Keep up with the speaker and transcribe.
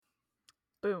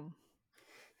Boom.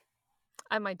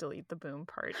 I might delete the boom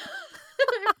part.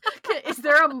 Is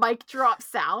there a mic drop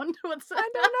sound? I don't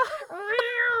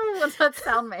know. What's that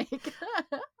sound make?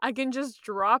 I can just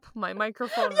drop my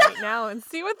microphone right now and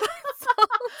see what that sounds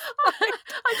like.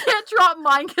 I can't drop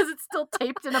mine because it's still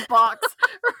taped in a box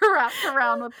wrapped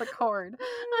around with the cord.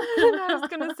 I was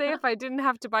going to say, if I didn't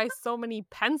have to buy so many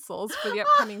pencils for the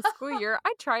upcoming school year,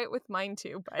 I'd try it with mine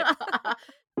too, but...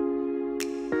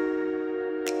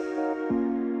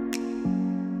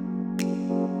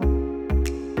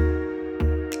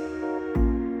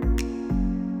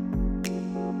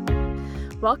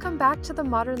 Welcome back to the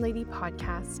Modern Lady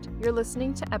Podcast. You're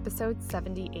listening to episode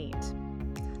 78.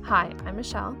 Hi, I'm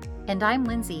Michelle. And I'm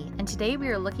Lindsay, and today we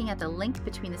are looking at the link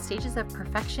between the stages of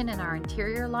perfection in our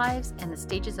interior lives and the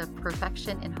stages of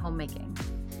perfection in homemaking.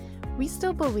 We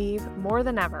still believe, more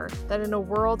than ever, that in a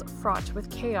world fraught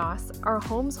with chaos, our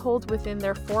homes hold within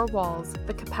their four walls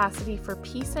the capacity for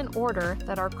peace and order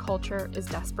that our culture is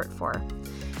desperate for.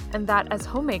 And that as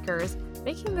homemakers,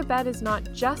 making the bed is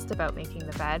not just about making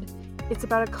the bed. It's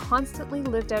about a constantly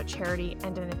lived out charity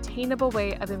and an attainable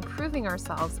way of improving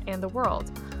ourselves and the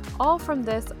world, all from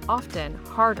this often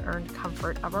hard-earned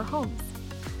comfort of our homes.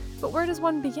 But where does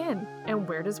one begin, and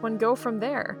where does one go from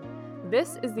there?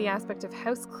 This is the aspect of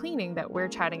house cleaning that we're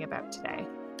chatting about today.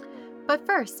 But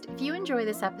first, if you enjoy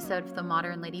this episode of the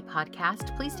Modern Lady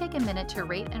Podcast, please take a minute to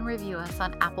rate and review us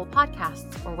on Apple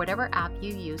Podcasts or whatever app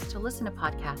you use to listen to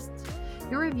podcasts.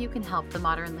 Your review can help the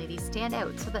Modern Lady stand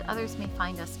out so that others may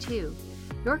find us too.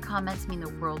 Your comments mean the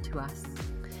world to us.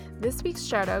 This week's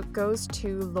shout out goes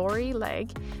to Lori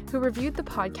Legg, who reviewed the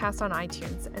podcast on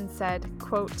iTunes and said,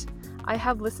 quote, "I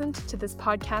have listened to this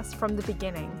podcast from the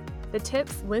beginning. The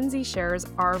tips Lindsay shares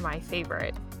are my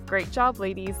favorite. Great job,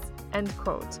 ladies," end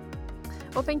quote.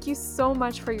 Well, thank you so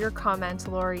much for your comment,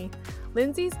 Lori.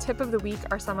 Lindsay's tip of the week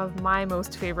are some of my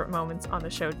most favorite moments on the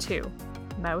show too.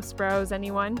 Mouse brows,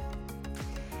 anyone?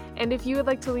 And if you would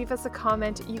like to leave us a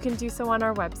comment, you can do so on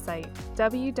our website,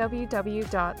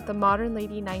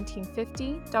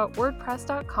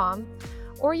 www.themodernlady1950.wordpress.com,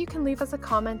 or you can leave us a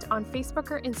comment on Facebook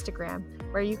or Instagram,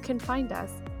 where you can find us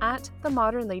at The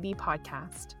Modern Lady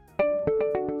Podcast.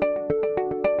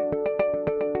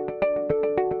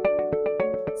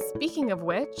 Speaking of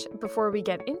which, before we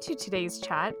get into today's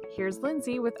chat, here's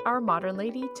Lindsay with our Modern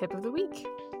Lady tip of the week.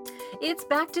 It's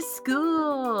back to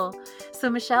school! So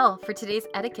Michelle, for today's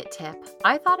etiquette tip,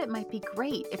 I thought it might be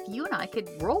great if you and I could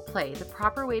role-play the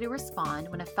proper way to respond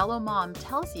when a fellow mom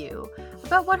tells you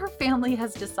about what her family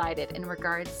has decided in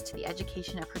regards to the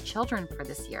education of her children for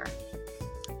this year.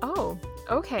 Oh,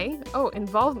 okay. Oh,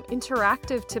 involve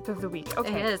interactive tip of the week.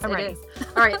 Okay, it is. I'm ready.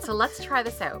 All right, so let's try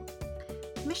this out.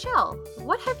 Michelle,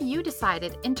 what have you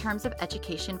decided in terms of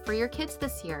education for your kids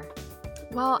this year?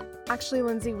 Well, actually,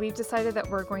 Lindsay, we've decided that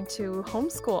we're going to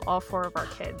homeschool all four of our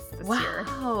kids this year.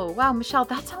 Wow, Michelle,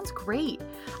 that sounds great.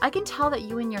 I can tell that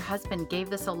you and your husband gave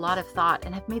this a lot of thought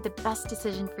and have made the best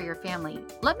decision for your family.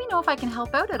 Let me know if I can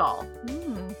help out at all.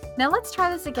 Now let's try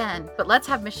this again, but let's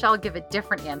have Michelle give a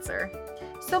different answer.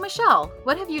 So Michelle,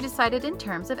 what have you decided in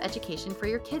terms of education for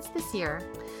your kids this year?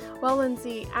 Well,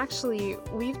 Lindsay, actually,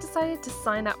 we've decided to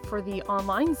sign up for the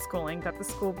online schooling that the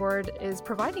school board is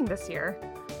providing this year.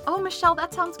 Oh, Michelle,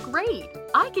 that sounds great.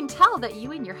 I can tell that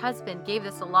you and your husband gave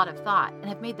this a lot of thought and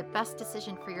have made the best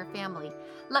decision for your family.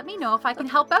 Let me know if I can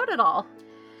help out at all.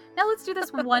 Now let's do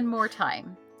this one more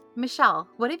time. Michelle,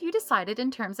 what have you decided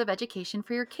in terms of education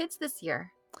for your kids this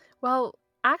year? Well,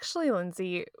 actually,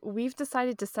 Lindsay, we've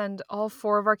decided to send all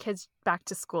four of our kids back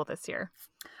to school this year.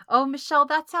 Oh, Michelle,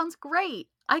 that sounds great.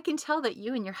 I can tell that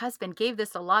you and your husband gave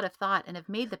this a lot of thought and have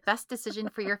made the best decision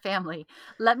for your family.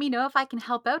 Let me know if I can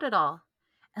help out at all.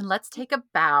 And let's take a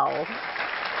bow.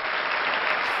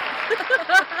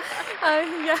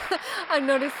 Yeah, I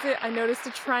noticed it. I noticed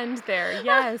a trend there.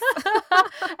 Yes.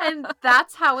 And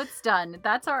that's how it's done.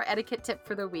 That's our etiquette tip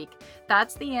for the week.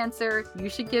 That's the answer you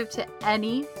should give to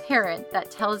any parent that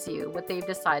tells you what they've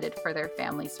decided for their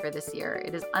families for this year.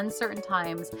 It is uncertain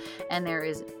times, and there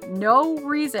is no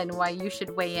reason why you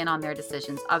should weigh in on their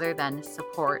decisions other than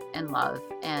support and love,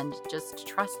 and just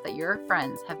trust that your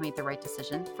friends have made the right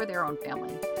decision for their own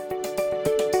family.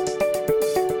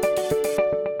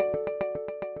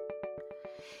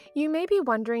 You may be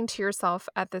wondering to yourself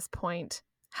at this point,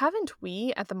 haven't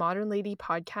we at the Modern Lady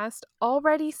Podcast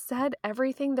already said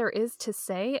everything there is to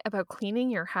say about cleaning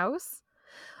your house?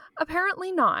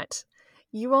 Apparently not.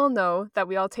 You all know that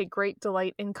we all take great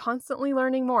delight in constantly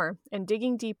learning more and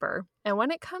digging deeper. And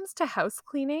when it comes to house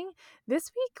cleaning, this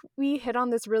week we hit on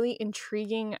this really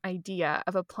intriguing idea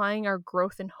of applying our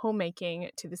growth in homemaking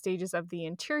to the stages of the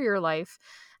interior life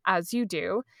as you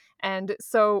do. And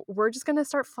so we're just going to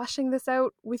start fleshing this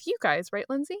out with you guys, right,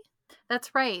 Lindsay?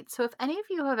 That's right. So, if any of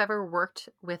you have ever worked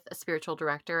with a spiritual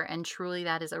director, and truly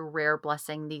that is a rare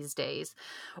blessing these days,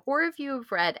 or if you have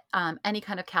read any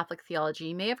kind of Catholic theology,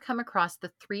 you may have come across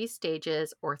the 3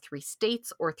 stages, or 3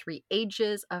 states, or 3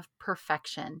 ages of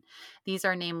perfection. These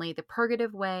are namely the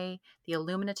purgative way, the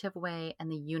illuminative way,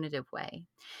 and the unitive way.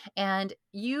 And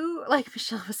you, like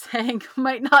Michelle was saying,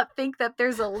 might not think that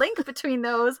there's a link between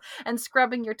those and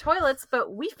scrubbing your toilets,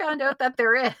 but we found out that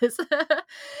there is.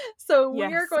 So we are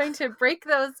Yes. going to break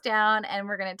those down, and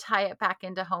we're going to tie it back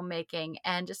into homemaking,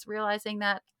 and just realizing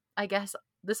that, I guess,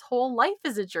 this whole life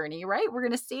is a journey, right? We're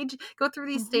going to go through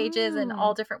these stages in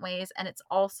all different ways, and it's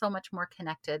all so much more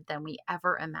connected than we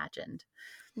ever imagined.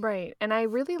 Right. And I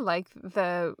really like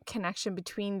the connection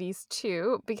between these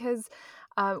two because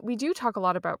we do talk a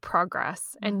lot about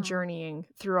progress and journeying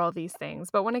through all these things.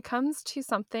 But when it comes to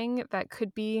something that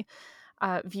could be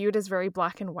viewed as very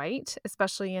black and white,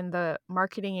 especially in the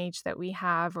marketing age that we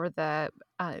have, or the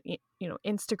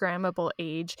Instagrammable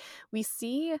age, we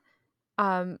see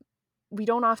we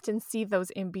don't often see those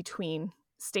in between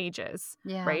stages,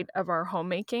 right, of our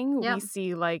homemaking. Yep. We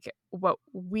see like what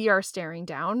we are staring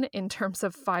down in terms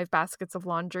of 5 baskets of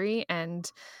laundry and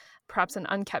perhaps an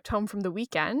unkept home from the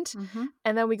weekend.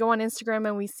 And then we go on Instagram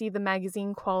and we see the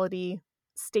magazine quality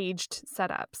staged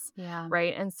setups. Yeah.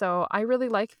 Right. And so I really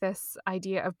like this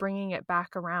idea of bringing it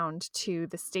back around to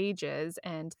the stages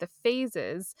and the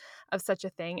phases of such a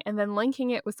thing, and then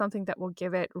linking it with something that will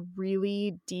give it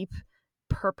really deep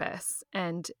purpose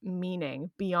and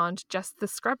meaning beyond just the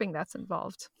scrubbing that's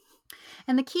involved.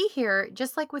 And the key here,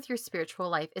 just like with your spiritual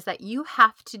life, is that you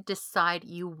have to decide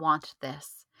you want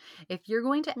this. If you're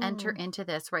going to enter into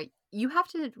this, right, you have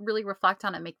to really reflect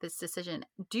on it, make this decision.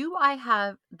 Do I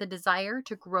have the desire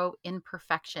to grow in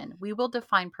perfection? We will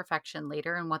define perfection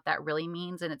later and what that really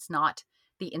means. And it's not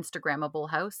the Instagrammable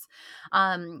house.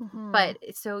 But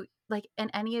so, like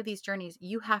in any of these journeys,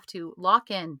 you have to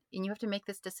lock in and you have to make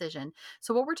this decision.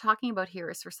 So what we're talking about here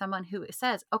is for someone who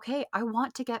says, okay, I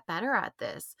want to get better at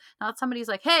this. Not somebody's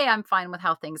like, hey, I'm fine with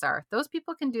how things are. Those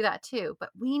people can do that too. But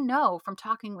we know from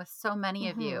talking with so many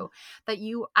of you that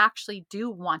you actually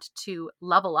do want to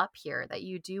level up here, that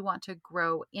you do want to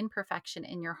grow in perfection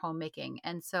in your homemaking.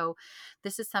 And so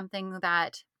this is something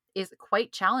that is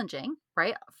quite challenging,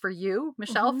 right? For you,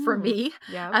 Michelle, for me,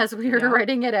 as we were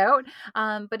writing it out.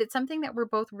 But it's something that we're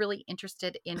both really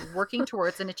interested in working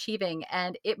towards and achieving.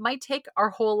 And it might take our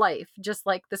whole life, just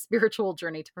like the spiritual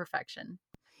journey to perfection.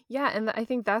 Yeah, and I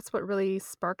think that's what really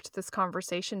sparked this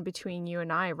conversation between you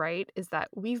and I, right? Is that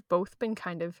we've both been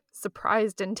kind of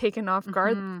surprised and taken off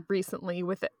guard recently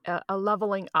with a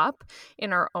leveling up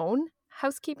in our own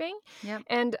housekeeping.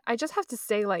 And I just have to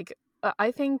say, like,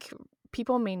 I think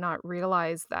people may not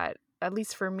realize that, at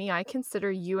least for me, I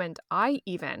consider you and I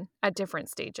even at different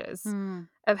stages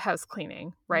of house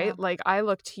cleaning, right? Like, I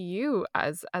look to you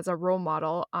as a role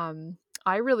model.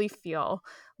 I really feel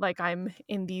like I'm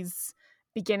in these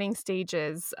beginning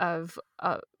stages of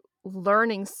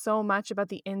learning so much about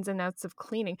the ins and outs of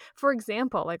cleaning. For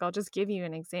example, like, I'll just give you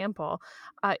an example.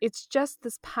 It's just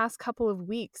this past couple of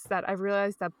weeks that I've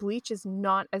realized that bleach is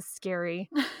not as scary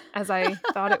as I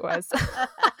thought it was.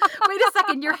 Wait a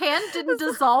second, your hand didn't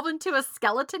dissolve into a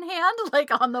skeleton hand like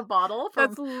on the bottle?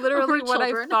 That's literally what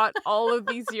I've thought all of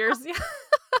these years.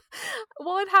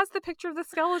 Well, it has the picture of the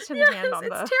skeleton hand on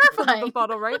the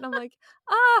bottle, right? And I'm like,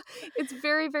 it's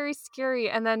very, very scary.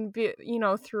 And then,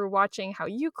 through watching how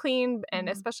you clean, and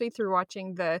especially through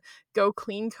watching the Go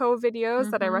Clean Co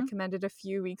videos that I recommended a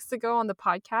few weeks ago on the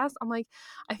podcast, I'm like,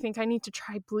 I think I need to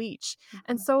try bleach.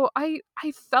 And so I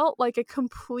felt like a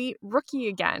complete rookie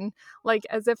again, like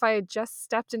as if I had just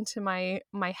stepped into my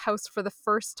house for the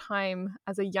first time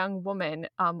as a young woman,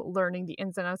 learning the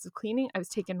ins and outs of cleaning. I was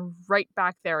taken right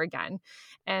back there again.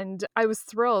 And I was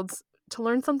thrilled to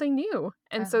learn something new.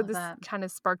 And so this kind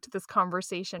of sparked this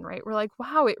conversation, right? We're like,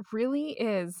 wow, it really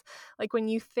is. Like, when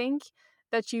you think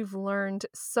that you've learned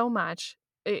so much,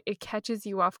 it catches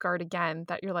you off guard again,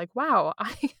 that you're like, wow,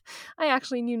 I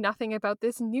actually knew nothing about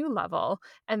this new level.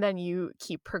 And then you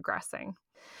keep progressing.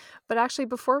 But actually,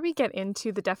 before we get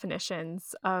into the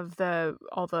definitions of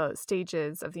all the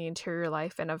stages of the interior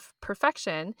life and of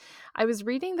perfection, I was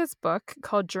reading this book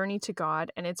called Journey to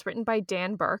God, and it's written by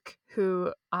Dan Burke,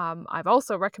 who I've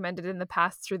also recommended in the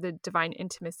past through the Divine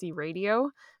Intimacy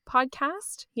Radio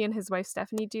podcast. He and his wife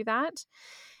Stephanie do that.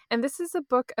 And this is a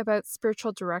book about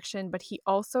spiritual direction, but he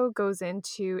also goes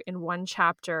into, in one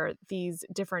chapter, these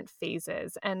different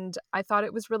phases. And I thought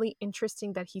it was really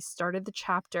interesting that he started the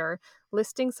chapter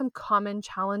listing some common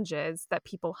challenges that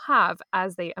people have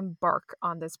as they embark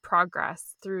on this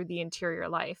progress through the interior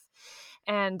life.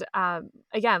 And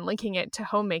again, linking it to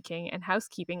homemaking and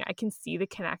housekeeping, I can see the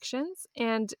connections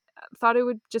and thought it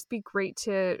would just be great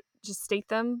to just state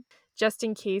them just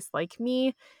in case, like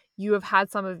me, you have had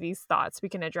some of these thoughts. We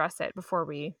can address it before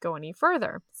we go any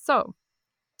further. So,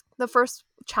 the first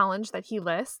challenge that he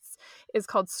lists is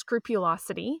called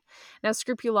scrupulosity. Now,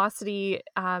 scrupulosity,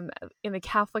 in the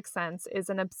Catholic sense, is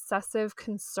an obsessive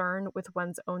concern with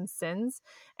one's own sins,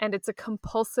 and it's a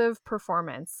compulsive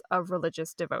performance of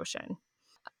religious devotion.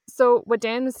 So, what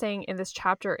Dan was saying in this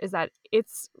chapter is that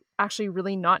it's actually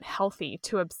really not healthy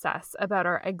to obsess about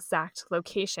our exact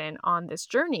location on this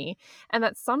journey, and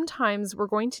that sometimes we're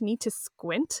going to need to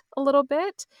squint a little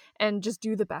bit and just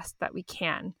do the best that we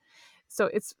can. So,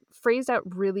 it's phrased out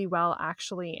really well,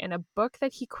 actually, in a book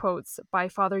that he quotes by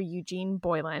Father Eugene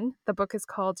Boylan. The book is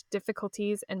called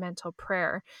Difficulties in Mental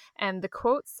Prayer, and the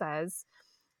quote says,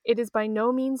 "It is by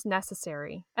no means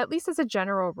necessary, at least as a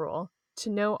general rule, to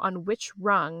know on which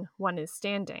rung one is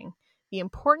standing. The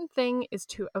important thing is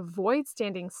to avoid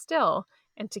standing still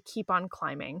and to keep on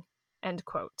climbing." End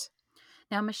quote.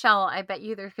 Now, Michelle, I bet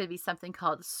you there could be something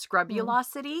called Mm.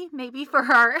 scrubulosity, maybe for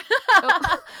our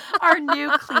Oh. our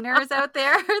new cleaners out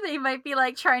there. They might be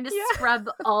like trying to Yeah. scrub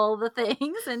all the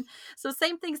things. And so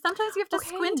same thing. Sometimes you have to Okay,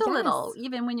 squint a little, yes.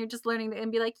 even when you're just learning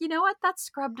and be like, you know what? That's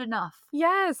scrubbed enough.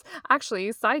 Yes. Actually,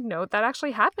 side note, that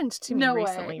actually happened to me No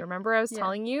recently. way. Remember I was Yeah.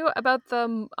 telling you about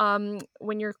the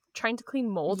when you're trying to clean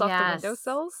mold off the Yes.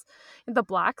 windowsills, the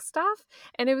black stuff,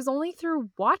 and it was only through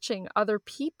watching other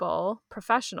people,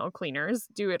 professional cleaners,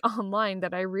 do it online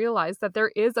that I realized that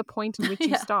there is a point in which you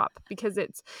Yeah. stop because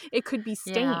it could be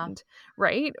Yeah. stained,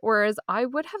 right? Whereas I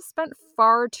would have spent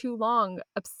far too long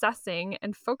obsessing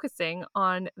and focusing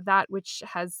on that which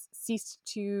has ceased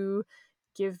to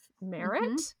give Mm-hmm.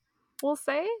 merit, we'll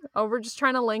say. Oh, we're just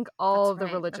trying to link all That's of the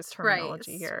right. religious That's right.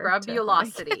 terminology here to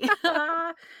homemaking.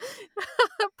 Scrubulosity.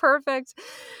 Perfect.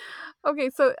 Okay,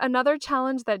 so another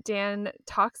challenge that Dan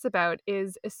talks about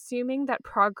is assuming that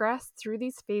progress through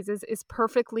these phases is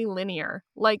perfectly linear,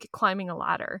 like climbing a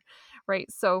ladder,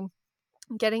 right? So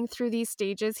getting through these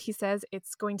stages, he says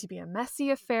it's going to be a messy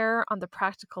affair on the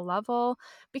practical level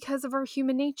because of our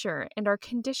human nature and our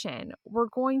condition. We're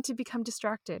going to become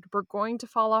distracted. We're going to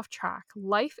fall off track.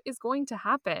 Life is going to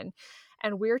happen.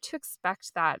 And we're to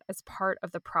expect that as part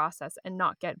of the process and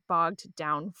not get bogged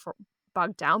down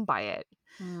by it.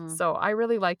 Mm, So I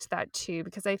really liked that too,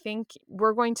 because I think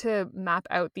we're going to map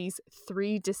out these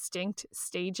three distinct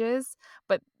stages,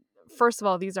 but first of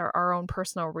all, these are our own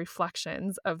personal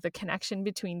reflections of the connection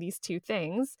between these two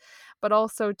things, but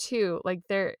also too, like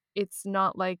it's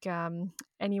not like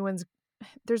anyone's,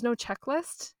 there's no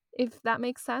checklist, if that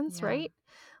makes sense, yeah. right?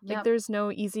 Like Yep. there's no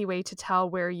easy way to tell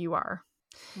where you are.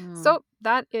 Mm. So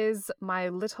that is my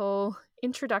little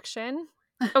introduction.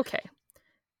 Okay,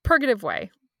 purgative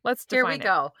way. Let's Here we define it.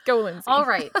 go. Go, All Lindsay.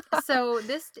 right. So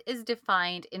this is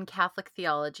defined in Catholic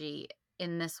theology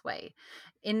in this way.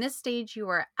 In this stage, you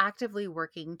are actively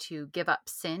working to give up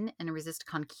sin and resist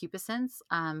concupiscence.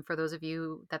 For those of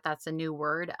you that's a new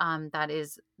word, that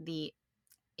is the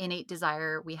innate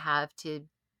desire we have to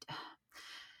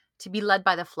be led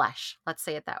by the flesh. Let's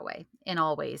say it that way. In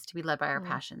all ways, to be led by our Mm.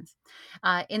 passions.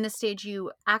 In this stage,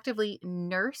 you actively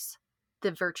nurse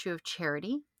the virtue of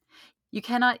charity. You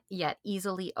cannot yet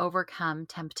easily overcome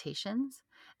temptations.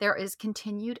 There is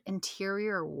continued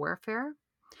interior warfare.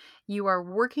 You are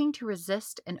working to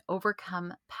resist and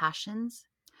overcome passions.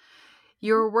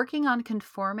 You're working on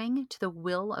conforming to the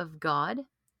will of God.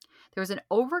 There's an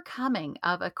overcoming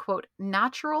of a quote,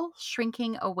 natural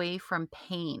shrinking away from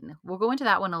pain. We'll go into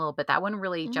that one a little bit. That one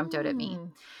really jumped out at me.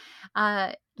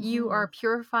 Mm. You are Mhm.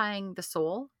 purifying the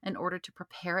soul in order to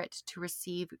prepare it to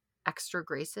receive extra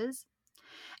graces.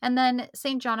 And then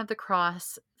St. John of the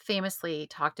Cross famously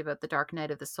talked about the dark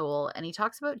night of the soul, and he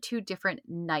talks about two different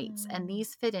nights, and Mm.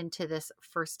 these fit into this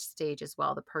first stage as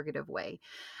well, the purgative way.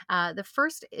 The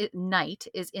first night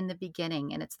is in the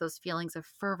beginning, and it's those feelings of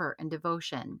fervor and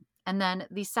devotion. And then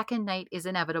the second night is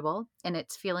inevitable, and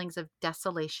it's feelings of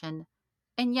desolation,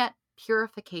 and yet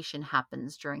purification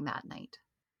happens during that night.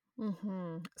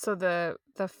 Mhm. So the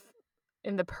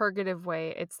in the purgative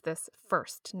way, it's this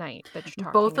first night that you're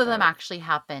talking Both of them about. actually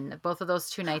happen, both of those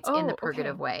 2 nights in the Oh,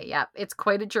 purgative okay. way. Yep, it's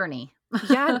quite a journey.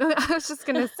 Yeah, no, I was just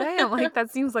gonna say, I'm like, that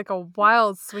seems like a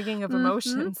wild swinging of Mhm,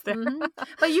 emotions there. mhm.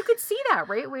 But you could see that,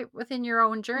 right, within your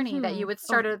own journey that you Mhm. would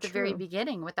Oh, start at the very true.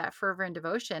 beginning with that fervor and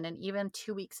devotion, and even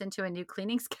 2 weeks into a new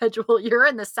cleaning schedule, you're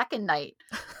in the second night.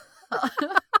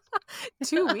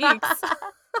 2 weeks.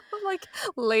 Like,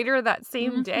 later that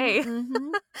same Mhm, day.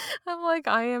 mhm, I'm like,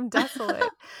 "I am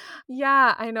desolate."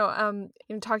 Yeah, I know,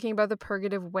 in talking about the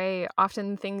purgative way,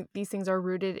 often these things are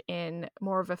rooted in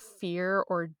more of a fear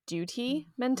or duty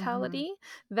mhm, mentality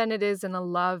than it is in a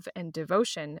love and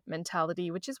devotion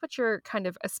mentality, which is what you're kind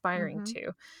of aspiring mhm,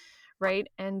 to, right?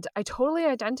 And I totally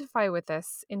identify with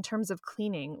this in terms of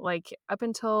cleaning. Like, up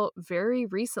until very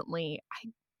recently, I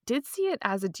did see it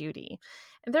as a duty.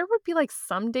 And there would be like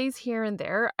some days here and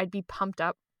there I'd be pumped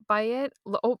up by it.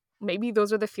 Oh, maybe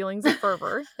those are the feelings of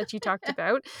fervor that you talked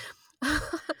about.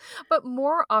 But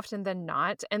more often than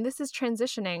not, and this is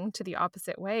transitioning to the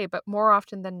opposite way, but more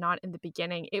often than not in the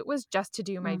beginning, it was just to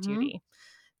do my mhm. duty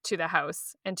to the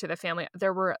house and to the family.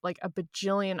 There were like a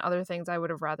bajillion other things I would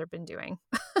have rather been doing.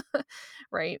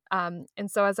 Right. And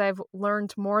so as I've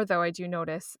learned more, though, I do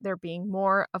notice there being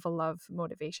more of a love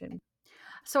motivation.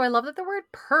 So I love that the word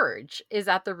purge is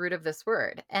at the root of this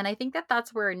word. And I think that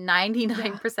that's where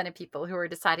Yeah. 99% of people who are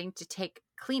deciding to take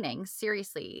cleaning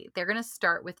seriously, they're going to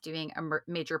start with doing a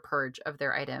major purge of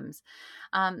their items.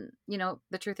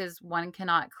 The truth is, one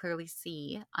cannot clearly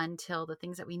see until the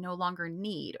things that we no longer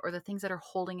need or the things that are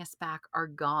holding us back are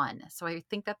gone. So I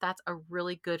think that that's a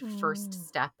really good first Mm.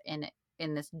 step in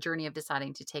this journey of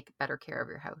deciding to take better care of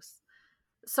your house.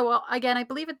 So again, I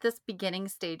believe at this beginning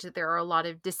stage that there are a lot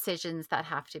of decisions that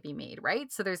have to be made,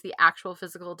 right? So there's the actual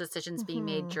physical decisions being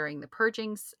made Hmm. during the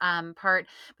purging part,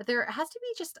 but there has to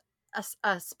be just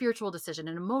a spiritual decision,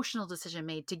 an emotional decision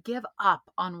made to give up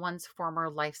on one's former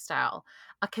lifestyle,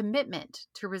 a commitment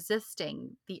to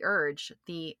resisting the urge,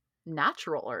 the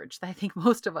natural urge that I think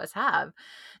most of us have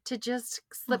to just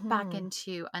slip back Hmm.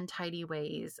 into untidy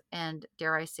ways and,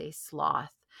 dare I say,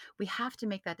 sloth. We have to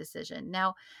make that decision.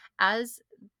 Now, as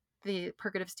the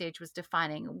purgative stage was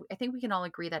defining, I think we can all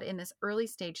agree that in this early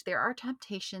stage, there are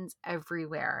temptations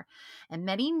everywhere. And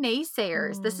many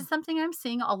naysayers, this Mm. is something I'm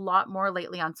seeing a lot more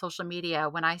lately on social media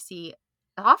when I see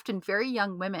often very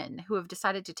young women who have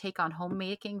decided to take on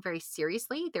homemaking very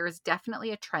seriously. There is definitely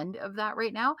a trend of that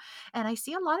right now. And I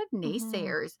see a lot of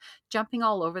Hmm. naysayers jumping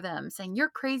all over them saying, you're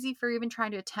crazy for even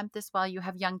trying to attempt this while you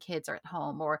have young kids at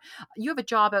home, or you have a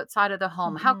job outside of the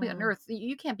home. How on Hmm. earth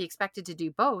you can't be expected to do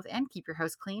both and keep your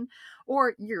house clean?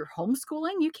 Or you're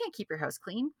homeschooling, you can't keep your house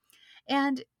clean.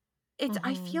 And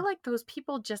I Hmm. feel like those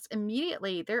people just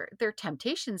immediately they're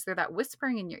temptations, they're that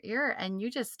whispering in your ear and you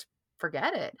just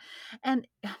forget it. And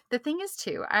the thing is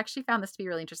too, I actually found this to be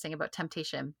really interesting about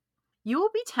temptation. You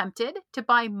will be tempted to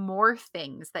buy more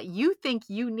things that you think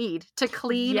you need to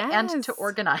clean and to Yes.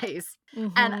 organize.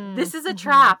 And Hmm. this is a Hmm.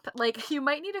 trap. Like, you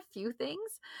might need a few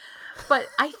things, but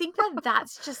I think that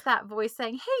that's just that voice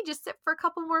saying, "Hey, just sit for a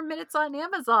couple more minutes on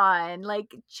Amazon.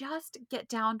 Like, just get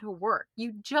down to work."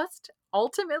 You just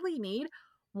ultimately need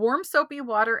warm soapy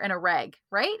water and a rag,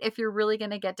 right? If you're really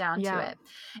going to get down to Yeah. it.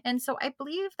 And so I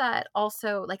believe that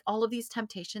also, like all of these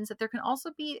temptations, that there can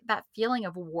also be that feeling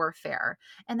of warfare.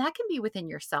 And that can be within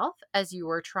yourself as you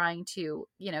are trying to,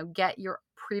 get your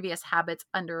previous habits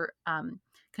under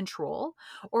control,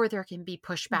 or there can be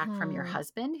pushback from your Hmm.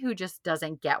 husband who just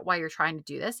doesn't get why you're trying to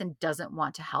do this and doesn't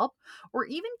want to help, or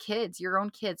even kids, your own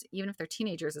kids, even if they're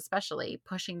teenagers, especially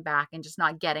pushing back and just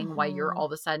not getting why you're Hmm. all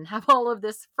of a sudden have all of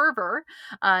this fervor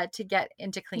to get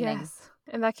into cleaning. Yes.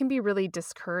 And that can be really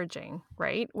discouraging,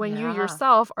 right? When you Yeah.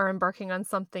 yourself are embarking on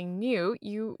something new,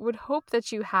 you would hope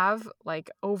that you have like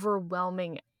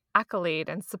overwhelming accolade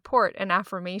and support and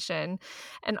affirmation.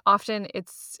 And often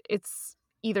it's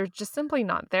either just simply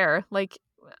not there. Like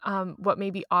what may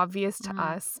be obvious to Mm,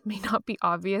 us may not be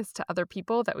obvious to other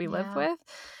people that we live yeah. with.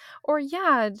 Or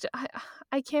yeah,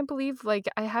 I can't believe like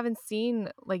I haven't seen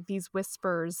like these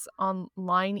whispers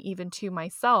online even to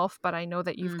myself, but I know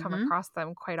that you've come Mm-hmm. across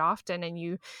them quite often and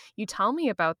you tell me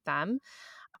about them,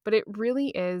 but it really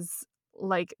is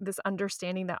like this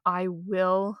understanding that I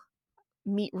will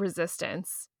meet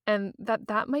resistance and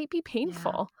that might be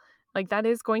Yeah. painful. Like that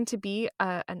is going to be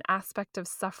an aspect of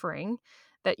suffering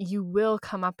that you will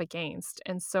come up against.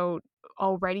 And so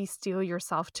already steel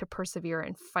yourself to persevere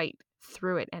and fight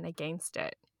through it and against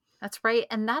it. That's right.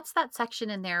 And that's that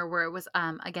section in there where it was,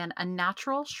 again, a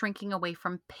natural shrinking away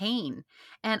from pain.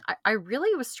 And I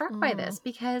really was struck by Mm. this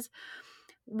because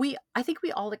I think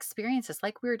we all experience this,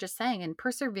 like we were just saying, and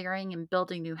persevering and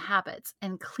building new habits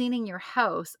and cleaning your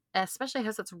house, especially a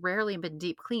house that's rarely been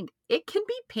deep cleaned. It can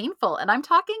be painful. And I'm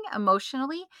talking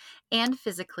emotionally and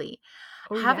physically.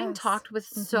 Oh, Having yes. talked with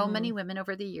so many Mm-hmm. women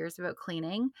over the years about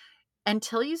cleaning,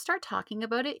 until you start talking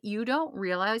about it, you don't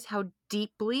realize how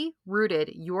deeply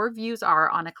rooted your views are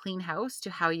on a clean house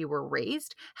to how you were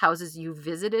raised, houses you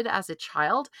visited as a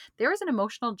child. There is an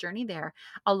emotional journey there.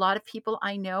 A lot of people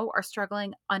I know are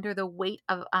struggling under the weight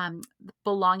of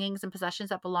belongings and possessions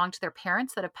that belong to their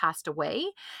parents that have passed away,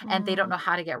 and they don't know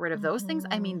how to get rid of those things.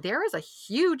 I Mm-hmm. mean, there is a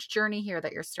huge journey here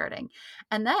that you're starting.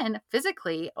 And then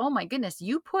physically, oh my goodness,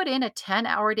 you put in a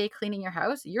 10-hour day cleaning your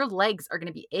house, your legs are going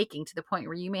to be aching to the point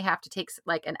where you may have to take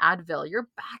like an Advil. Your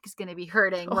back is going to be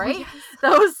hurting, Oh, right? yes.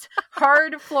 Those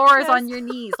hard floors Yes. on your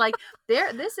knees. Like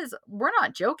we're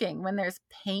not joking when there's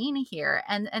pain here.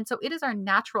 And so it is our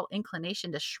natural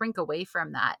inclination to shrink away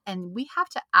from that. And we have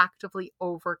to actively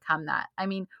overcome that. I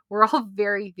mean, we're all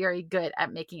very, very good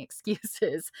at making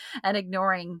excuses and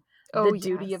ignoring the Oh,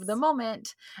 duty of the yes.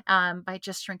 moment by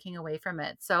just shrinking away from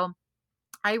it. So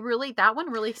that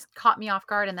one really caught me off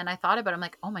guard. And then I thought about it. I'm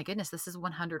like, oh my goodness, this is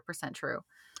 100% true.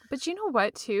 But you know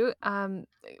what, too?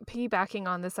 Piggybacking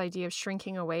on this idea of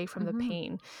shrinking away from the Hmm.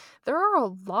 pain, there are a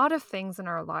lot of things in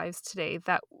our lives today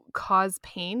that cause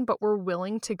pain, but we're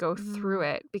willing to go through Mm,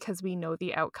 it because we know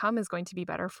the outcome is going to be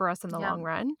better for us in the yeah. long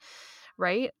run,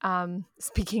 right?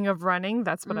 Speaking of running,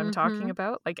 that's what I'm talking Hmm.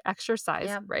 about, like exercise,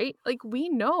 Yeah. right? Like we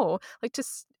know, like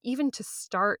even to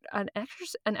start an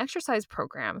exercise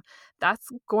program, that's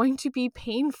going to be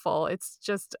painful. It's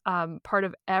just part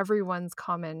of everyone's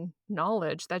common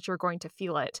knowledge that you're going to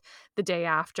feel it the day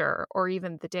after, or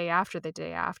even the day after the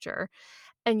day after.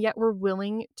 And yet we're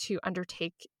willing to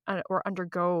undertake or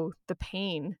undergo the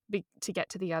pain to get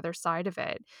to the other side of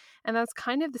it. And that's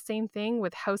kind of the same thing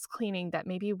with house cleaning that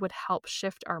maybe would help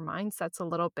shift our mindsets a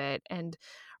little bit, and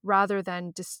rather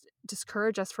than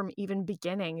discourage us from even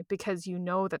beginning because you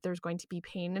know that there's going to be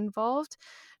pain involved,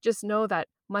 just know that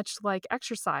much like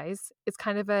exercise, it's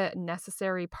kind of a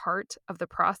necessary part of the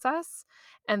process,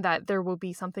 and that there will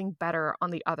be something better on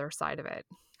the other side of it.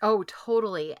 Oh,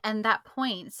 totally. And that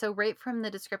point, so right from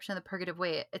the description of the purgative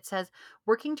way, it says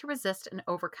working to resist and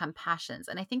overcome passions.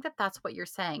 And I think that that's what you're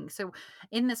saying. So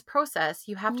in this process,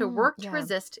 you have to work to Yeah.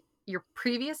 resist your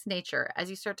previous nature as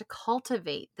you start to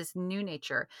cultivate this new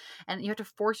nature. And you have to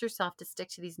force yourself to stick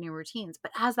to these new routines.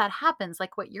 But as that happens,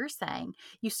 like what you're saying,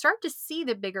 you start to see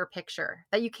the bigger picture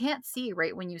that you can't see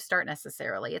right when you start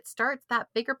necessarily. That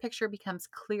bigger picture becomes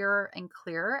clearer and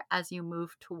clearer as you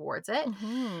move towards it.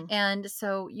 Hmm. And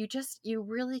so you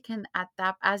really can, at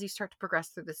that, as you start to progress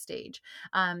through the stage,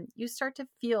 you start to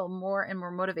feel more and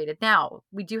more motivated. Now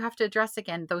we do have to address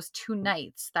again those 2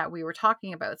 nights that we were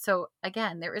talking about. So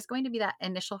again, there is going to be that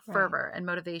initial Right. fervor and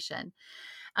motivation,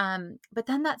 but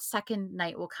then that second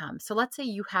night will come. So let's say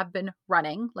you have been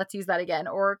running, let's use that again,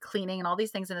 or cleaning and all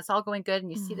these things, and it's all going good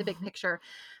and you see the big Mhm. picture.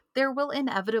 There will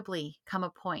inevitably come a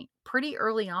point pretty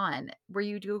early on where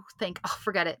you do think, oh,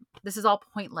 forget it. This is all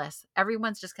pointless.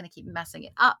 Everyone's just going to keep messing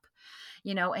it up,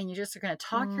 and you just are going to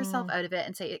talk yourself Mm. out of it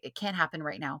and say, it can't happen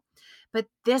right now. But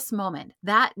this moment,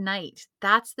 that night,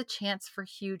 that's the chance for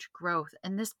huge growth.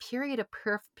 And this period of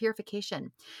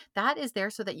purification, that is there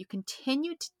so that you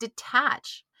continue to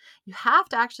detach. You have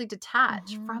to actually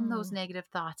detach from those Mhm. negative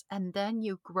thoughts, and then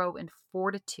you grow in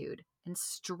fortitude and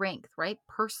strength, right?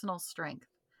 Personal strength.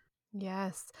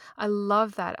 Yes, I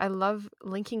love that. I love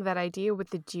linking that idea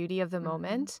with the duty of the Hmm.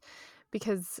 moment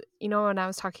because, when I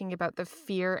was talking about the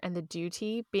fear and the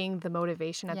duty being the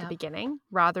motivation at the Yep. beginning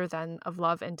rather than of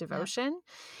love and Yep. devotion,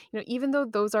 even though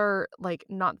those are like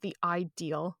not the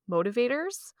ideal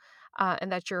motivators, and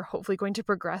that you're hopefully going to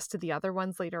progress to the other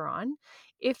ones later on,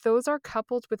 if those are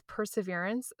coupled with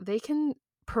perseverance, they can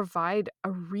provide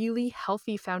a really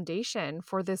healthy foundation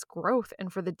for this growth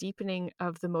and for the deepening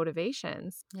of the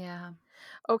motivations. Yeah.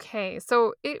 Okay,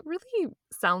 so it really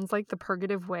sounds like the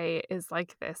purgative way is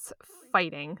like this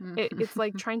fighting. It's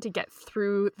like Hmm. trying to get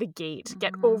through the gate,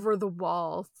 get Hmm. over the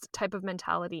wall type of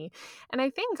mentality. And I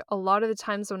think a lot of the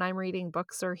times when I'm reading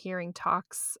books or hearing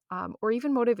talks, or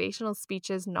even motivational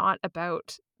speeches not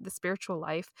about the spiritual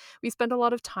life, we spend a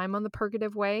lot of time on the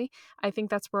purgative way. I think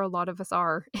that's where a lot of us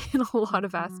are in a lot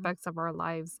of Hmm. aspects of our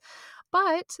lives.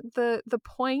 But the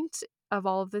point of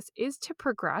all of this is to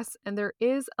progress, and there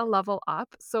is a level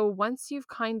up. So once you've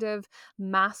kind of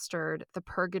mastered the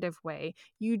purgative way,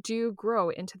 you do grow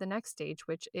into the next stage,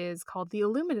 which is called the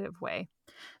illuminative way.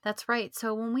 That's right.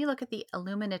 So when we look at the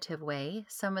illuminative way,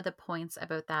 some of the points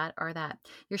about that are that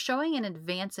you're showing an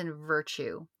advance in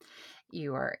virtue.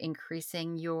 You are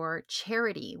increasing your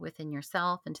charity within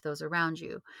yourself and to those around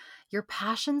you. Your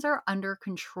passions are under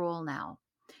control now.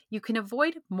 You can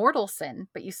avoid mortal sin,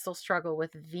 but you still struggle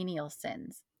with venial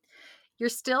sins. You're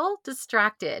still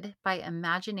distracted by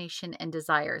imagination and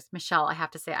desires. Michelle, I have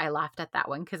to say I laughed at that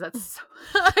one because that's so,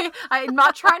 I'm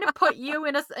not trying to put you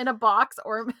in a box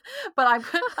but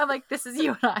I'm like, this is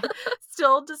you and I.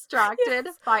 Still distracted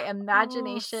Yes. by Oh,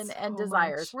 imagination and so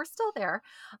desires. much. We're still there.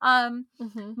 Um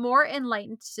Mm-hmm. More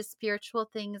enlightened to spiritual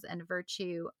things and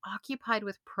virtue, occupied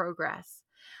with progress.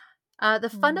 The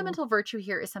Mm. fundamental virtue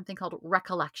here is something called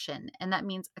recollection, and that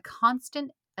means a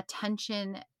constant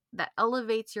attention that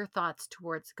elevates your thoughts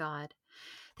towards God.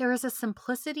 There is a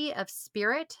simplicity of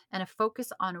spirit and a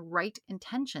focus on right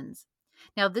intentions.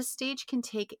 Now, this stage can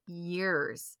take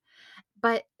years,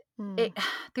 but Mm. it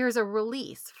there's a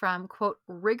release from quote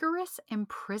rigorous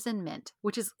imprisonment,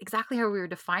 which is exactly how we were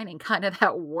defining kind of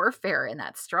that warfare and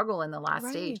that struggle in the last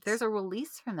stage. There's Right. a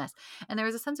release from this, and there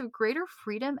is a sense of greater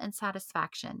freedom and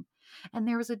satisfaction, and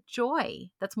there is a joy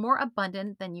that's more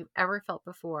abundant than you've ever felt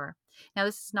before. Now,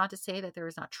 this is not to say that there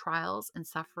is not trials and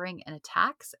suffering and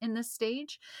attacks in this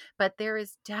stage, but there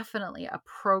is definitely a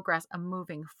progress, a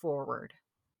moving forward.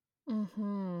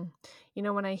 Mm-hmm.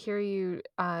 When I hear you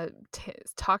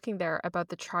talking there about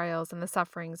the trials and the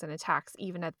sufferings and attacks,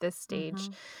 even at this stage,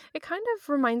 Mm-hmm. it kind of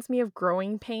reminds me of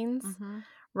growing pains, Mm-hmm.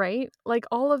 right? Like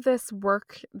all of this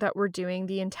work that we're doing,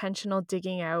 the intentional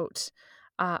digging out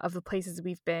of the places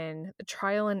we've been, the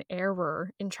trial and error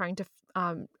in trying to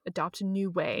adopt a new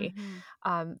way,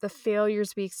 Mm-hmm. the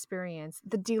failures we experience,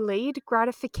 the delayed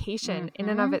gratification in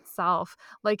and of Mm-hmm. itself,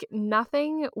 like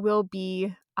nothing will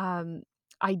be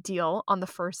ideal on the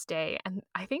first day. And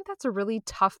I think that's a really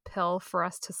tough pill for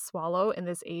us to swallow in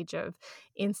this age of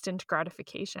instant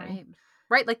gratification. Right.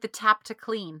 Right, like the tap to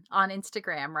clean on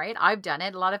Instagram, right? I've done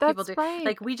it. A lot of people That's do. right.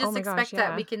 Like we Oh just my gosh, expect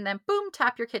that we yeah. can then boom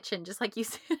tap your kitchen just like you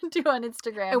do on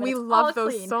Instagram And and we it's all love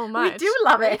those clean. so We do much,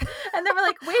 love right? it. And then we're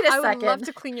like, "Wait a I would love second.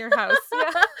 to clean your house.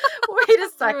 Yeah. Wait a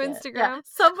Through second. Yeah. Instagram.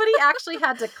 Somebody actually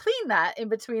had to clean that in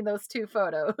between those two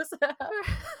photos."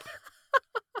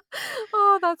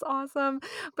 Oh, that's awesome.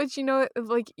 But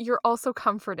like you're also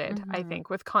comforted, I Mhm. think,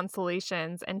 with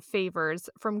consolations and favors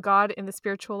from God in the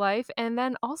spiritual life. And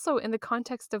then also in the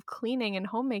context of cleaning and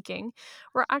homemaking,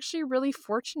 we're actually really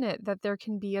fortunate that there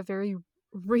can be a very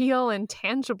real and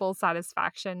tangible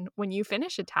satisfaction when you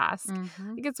finish a task. I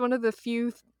Mhm. think it's one of the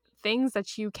few things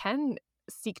that you can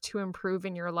seek to improve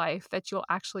in your life that you'll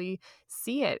actually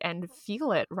see it and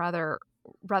feel it rather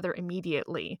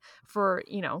immediately for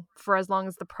as long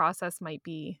as the process might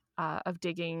be of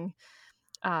digging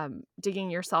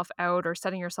yourself out or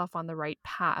setting yourself on the right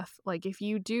path. Like if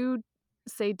you do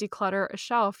say declutter a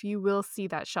shelf, you will see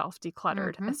that shelf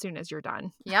decluttered Mhm. as soon as you're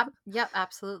done. Yep,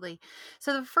 absolutely.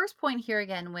 So the first point here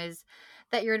again was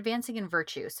that you're advancing in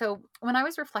virtue. So when I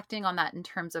was reflecting on that in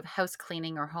terms of house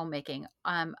cleaning or homemaking,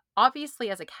 obviously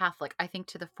as a Catholic, I think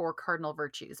to the four cardinal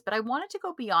virtues, but I wanted to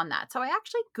go beyond that. So I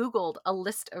actually Googled a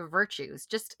list of virtues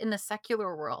just in the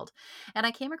secular world, and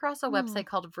I came across a Hmm. website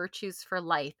called Virtues for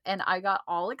Life, and I got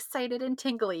all excited and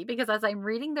tingly because as I'm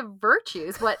reading the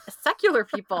virtues, what secular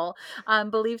people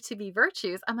believed to be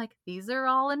virtues, I'm like, these are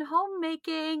all in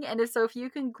homemaking. And if you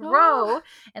can Oh. grow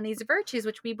in these virtues,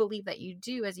 which we believe that you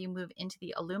do as you move into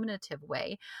the illuminative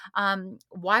way,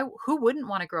 who wouldn't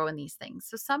want to grow in these things?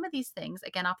 So some of these things,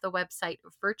 again, off the website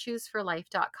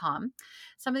virtuesforlife.com,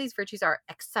 some of these virtues are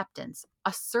acceptance,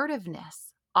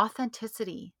 assertiveness,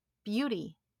 authenticity,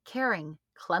 beauty, caring,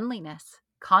 cleanliness,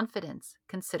 confidence,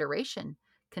 consideration,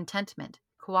 contentment,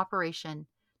 cooperation,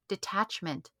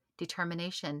 detachment,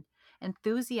 determination,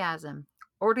 enthusiasm,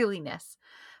 orderliness,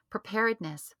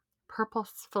 preparedness,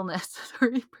 purposefulness.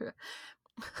 Sorry.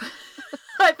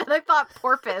 I thought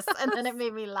porpoise and then it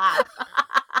made me laugh.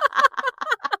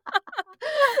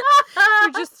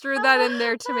 We just threw that in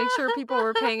there to make sure people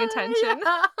were paying attention.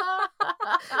 Yeah.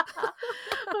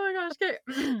 Oh my gosh.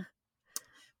 Okay.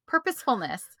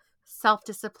 Purposefulness, self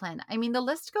discipline. I mean, the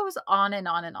list goes on and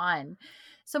on and on.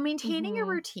 So, maintaining a Hmm.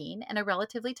 routine and a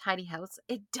relatively tidy house,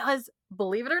 it does,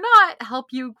 believe it or not, help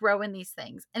you grow in these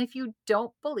things. And if you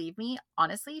don't believe me,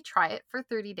 honestly, try it for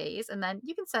 30 days and then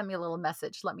you can send me a little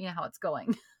message. Let me know how it's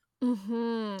going.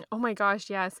 Oh my gosh,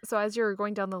 yes. So as you're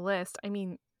going down the list, I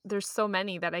mean, there's so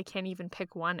many that I can't even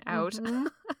pick one out Hmm.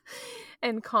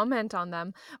 and comment on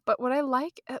them. But what I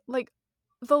like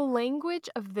the language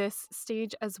of this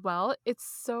stage as well, it's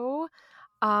so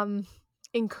um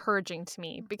encouraging to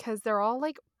me because they're all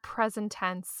like present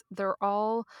tense. They're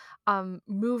all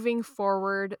moving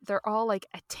forward. They're all like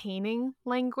attaining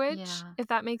language, Yeah. if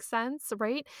that makes sense,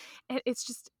 right? And it's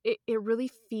just, it really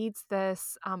feeds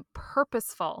this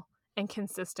purposeful and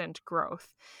consistent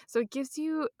growth. So it gives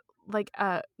you like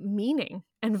a meaning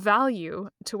and value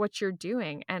to what you're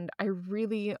doing. And I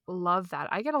really love that.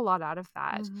 I get a lot out of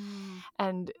that. Hmm.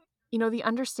 And the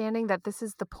understanding that this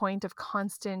is the point of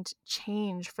constant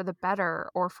change for the better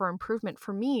or for improvement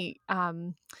for me,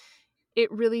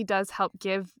 it really does help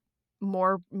give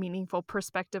more meaningful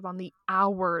perspective on the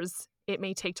hours it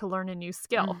may take to learn a new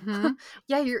skill. Hmm.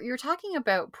 Yeah, you're talking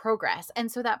about progress,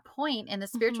 and so that point in the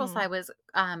spiritual Hmm. side was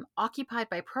occupied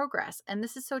by progress, and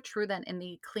this is so true. Then in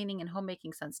the cleaning and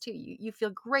homemaking sense too, you feel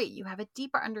great. You have a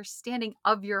deeper understanding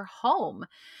of your home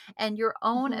and your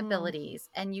own Hmm. abilities,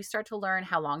 and you start to learn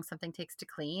how long something takes to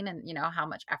clean, and how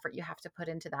much effort you have to put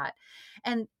into that,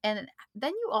 and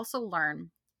then you also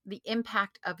learn the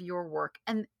impact of your work.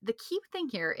 And the key thing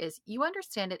here is you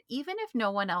understand it even if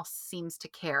no one else seems to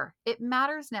care. It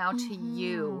matters now to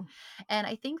you. Hmm. And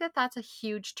I think that that's a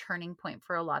huge turning point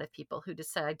for a lot of people who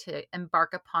decide to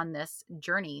embark upon this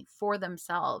journey for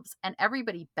themselves. And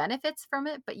everybody benefits from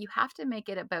it, but you have to make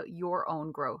it about your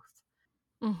own growth.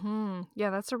 Hmm.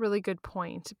 Yeah, that's a really good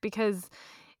point because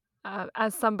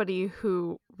as somebody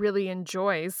who really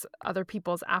enjoys other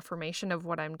people's affirmation of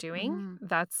what I'm doing, Hmm.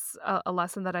 that's a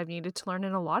lesson that I've needed to learn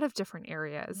in a lot of different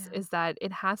areas, Yeah. is that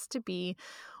it has to be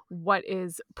what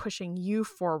is pushing you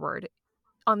forward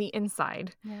on the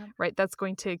inside, Yeah. right? That's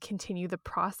going to continue the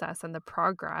process and the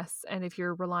progress. And if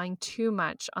you're relying too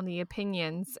much on the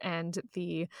opinions and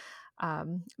the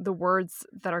words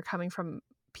that are coming from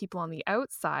people on the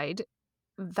outside,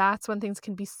 that's when things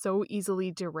can be so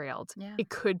easily derailed. Yeah. It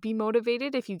could be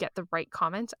motivated if you get the right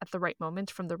comment at the right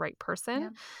moment from the right person.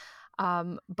 Yeah.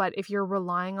 But if you're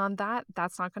relying on that,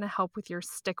 that's not going to help with your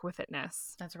stick with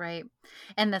itness. That's right.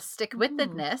 And the stick Hmm.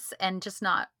 withedness and just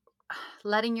not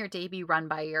letting your day be run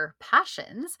by your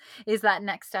passions is that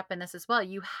next step in this as well.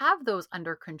 You have those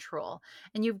under control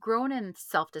and you've grown in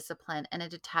self discipline and a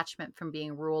detachment from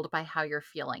being ruled by how you're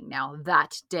feeling now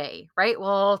that day, right?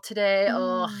 Well, today,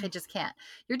 oh, I Mm. just can't.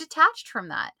 You're detached from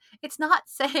that. It's not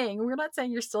saying, we're not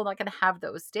saying you're still not going to have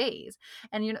those days.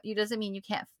 And it doesn't mean you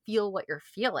can't feel what you're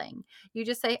feeling. You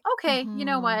just say, okay, you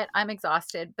know Hmm. what? I'm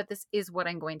exhausted, but this is what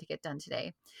I'm going to get done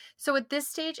today. So at this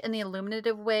stage in the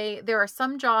illuminative way, there are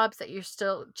some jobs that you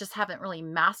still just haven't really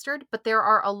mastered, but there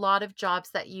are a lot of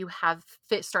jobs that you have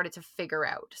started to figure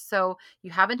out. So you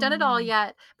haven't done it all Mm.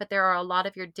 yet, but there are a lot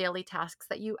of your daily tasks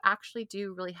that you actually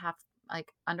do really have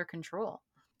like under control.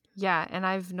 Yeah, and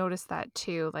I've noticed that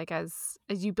too. Like as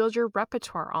you build your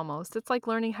repertoire almost. It's like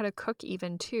learning how to cook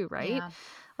even too, right? Yeah.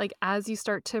 Like as you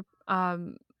start to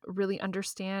really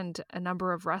understand a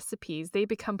number of recipes, they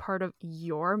become part of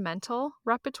your mental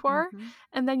repertoire Hmm.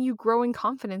 and then you grow in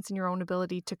confidence in your own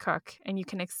ability to cook and you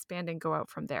can expand and go out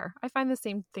from there. I find the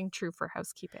same thing true for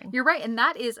housekeeping. You're right. And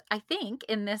that is, I think,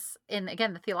 in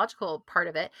again, the theological part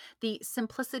of it, the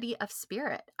simplicity of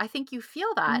spirit. I think you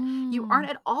feel that you Mm. aren't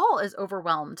at all as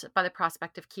overwhelmed by the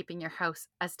prospect of keeping your house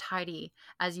as tidy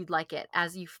as you'd like it,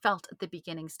 as you felt at the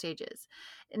beginning stages.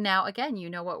 Now, again, you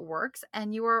know what works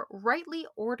and you are rightly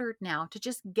ordered now to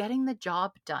just getting the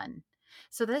job done.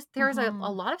 So there is a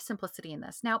Mhm. lot of simplicity in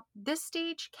this. Now, this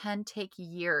stage can take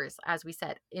years, as we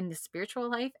said, in the spiritual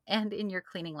life and in your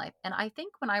cleaning life. And I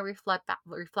think when I reflect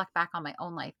back on my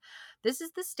own life, this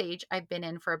is the stage I've been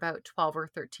in for about 12 or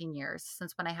 13 years,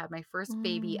 since when I had my first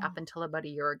baby up Mm. until about a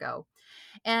year ago.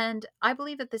 And I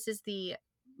believe that this is the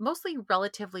mostly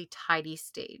relatively tidy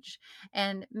stage.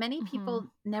 And many Mhm.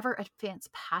 people never advance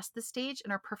past the stage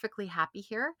and are perfectly happy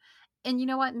here. And you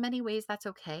know what? In many ways, that's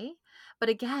okay. But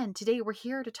again, today we're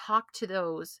here to talk to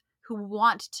those who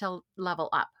want to level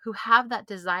up, who have that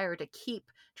desire to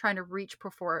keep trying to reach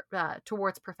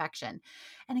towards perfection.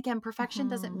 And again, perfection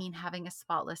doesn't Mhm. mean having a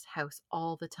spotless house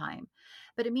all the time,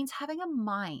 but it means having a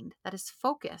mind that is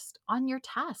focused on your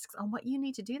tasks, on what you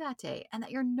need to do that day, and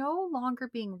that you're no longer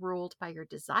being ruled by your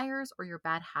desires or your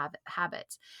bad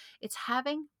habits. It's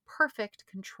having perfect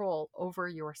control over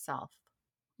yourself.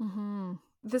 Mhm.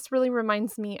 This really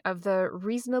reminds me of the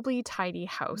Reasonably Tidy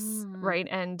House, Mm. right?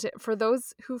 And for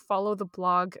those who follow the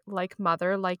blog Like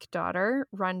Mother, Like Daughter,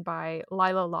 run by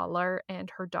Lila Lawler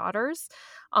and her daughters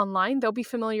online, they'll be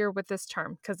familiar with this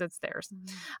term because it's theirs.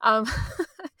 Mm. Um,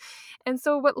 and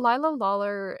so, what Lila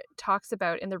Lawler talks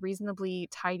about in the Reasonably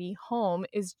Tidy Home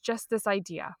is just this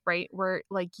idea, right? Where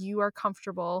like you are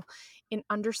comfortable in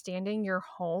understanding your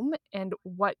home and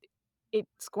what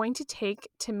it's going to take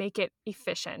to make it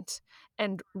efficient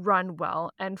and run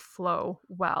well and flow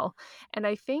well. And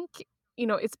I think,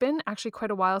 it's been actually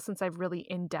quite a while since I've really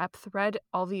in-depth read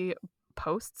all the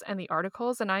posts and the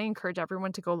articles, and I encourage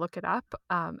everyone to go look it up.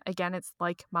 Again, it's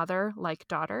Like Mother, Like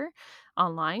Daughter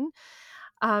online.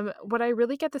 What I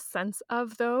really get the sense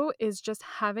of, though, is just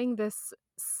having this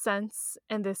sense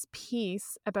and this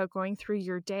peace about going through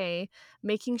your day,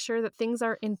 making sure that things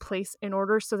are in place in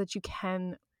order so that you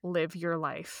can live your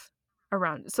life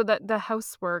around, so that the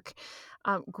housework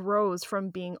grows from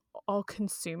being all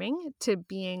consuming to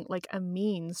being like a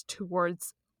means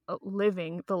towards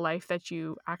living the life that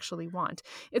you actually want.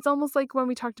 It's almost like when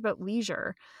we talked about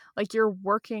leisure, like you're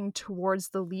working towards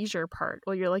the leisure part.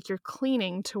 Well, you're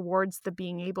cleaning towards the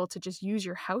being able to just use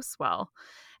your house well.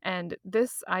 And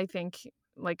this, I think,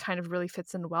 like kind of really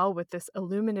fits in well with this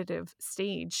illuminative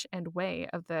stage and way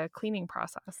of the cleaning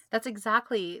process. That's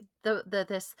exactly the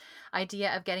this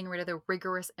idea of getting rid of the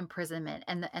rigorous imprisonment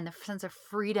and the sense of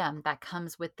freedom that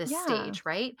comes with this Yeah. stage,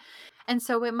 right? And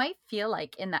so it might feel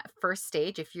like in that first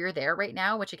stage, if you're there right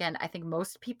now, which again I think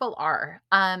most people are,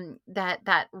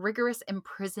 that rigorous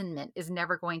imprisonment is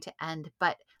never going to end.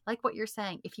 But like what you're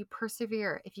saying, if you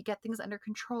persevere, if you get things under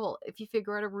control, if you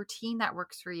figure out a routine that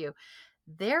works for you,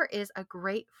 there is a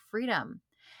great freedom.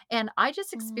 And I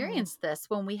just Mm. experienced this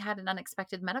when we had an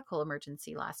unexpected medical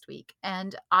emergency last week.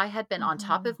 And I had been on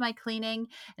top Mm-hmm. of my cleaning.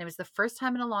 And it was the first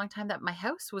time in a long time that my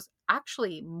house was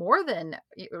actually more than,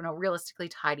 realistically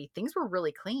tidy. Things were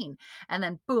really clean. And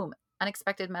then, boom,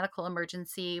 unexpected medical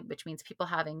emergency, which means people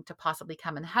having to possibly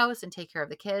come in the house and take care of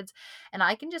the kids. And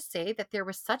I can just say that there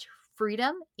was such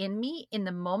freedom in me in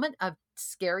the moment of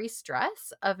scary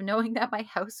stress of knowing that my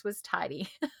house was tidy.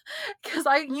 Because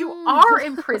I you Mm. are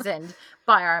imprisoned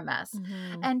by our mess.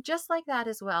 Mm-hmm. And just like that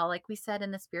as well, like we said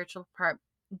in the spiritual part,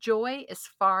 joy is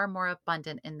far more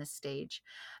abundant in this stage.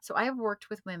 So I have worked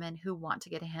with women who want to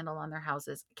get a handle on their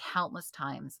houses countless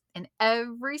times. And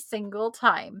every single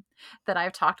time that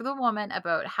I've talked to the woman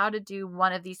about how to do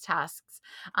one of these tasks,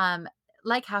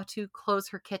 like how to close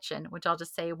her kitchen, which I'll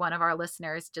just say one of our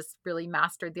listeners just really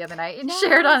mastered the other night and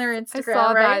shared on Yes, her I Instagram,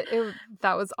 saw right? that.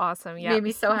 That was awesome. Yeah. Made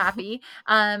me so happy.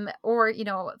 Or,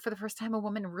 for the first time, a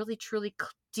woman really truly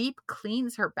deep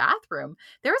cleans her bathroom.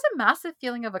 There is a massive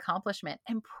feeling of accomplishment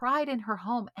and pride in her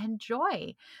home and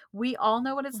joy. We all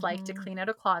know what it's like to Mm-hmm. clean out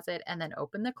a closet and then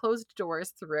open the closed doors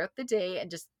throughout the day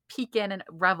and just peek in and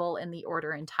revel in the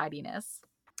order and tidiness.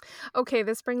 Okay,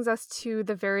 this brings us to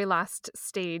the very last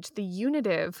stage, the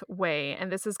unitive way,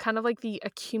 and this is kind of like the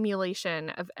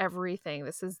accumulation of everything.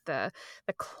 This is the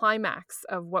climax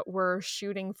of what we're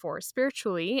shooting for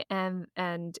spiritually, and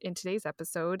in today's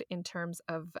episode in terms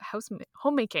of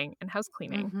homemaking and house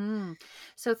cleaning.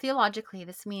 So, theologically,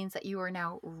 this means that you are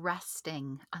now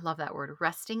resting. I love that word,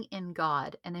 resting in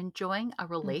God and enjoying a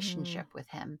Mm-hmm. relationship with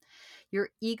Him. Your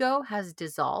ego has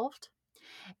dissolved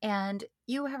and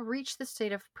you have reached the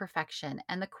state of perfection.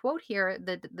 And the quote here,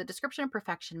 the description of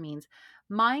perfection means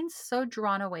minds so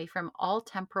drawn away from all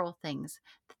temporal things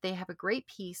that they have a great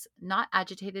peace, not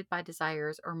agitated by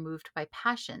desires or moved by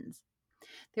passions.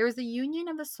 There is a union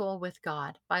of the soul with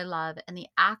God by love and the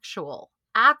actual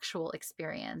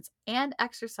experience and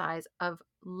exercise of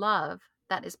love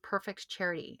that is perfect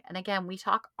charity. And again, we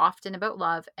talk often about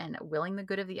love and willing the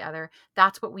good of the other.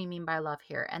 That's what we mean by love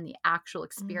here and the actual Mm.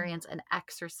 experience and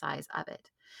exercise of it.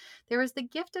 There is the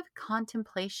gift of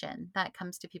contemplation that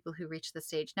comes to people who reach the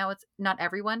stage. Now, it's not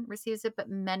everyone receives it, but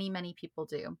many, many people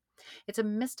do. It's a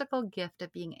mystical gift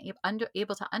of being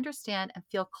able to understand and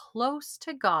feel close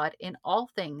to God in all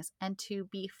things and to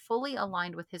be fully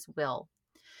aligned with His will.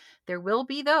 There will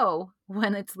be, though,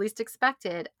 when it's least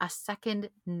expected, a second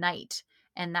night.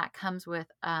 And that comes with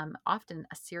often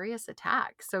a serious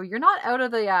attack. So you're not out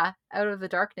of the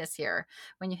darkness here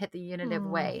when you hit the unitive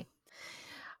Mm. way.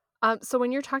 So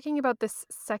when you're talking about this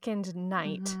second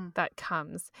night Mhm. that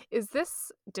comes, is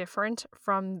this different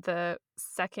from the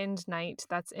second night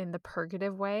that's in the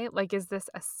purgative way? Like, is this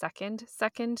a second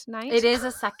It night, is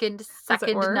a second as it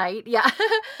second were? night, yeah.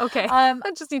 Okay, Um,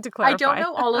 I just need to I don't clarify.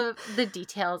 know all of the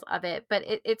details of it, but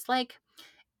it's like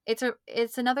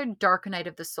it's another dark night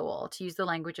of the soul, to use the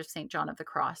language of Saint John of the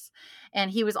Cross.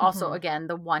 And he was also, Hmm. again,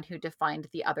 the one who defined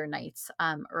the other nights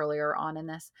earlier on in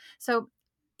this. So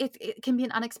it can be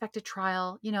an unexpected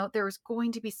trial. There is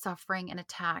going to be suffering and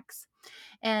attacks.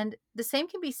 And the same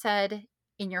can be said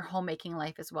in your homemaking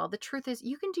life as well. The truth is,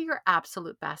 you can do your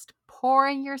absolute best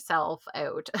pouring yourself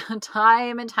out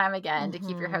time and time again to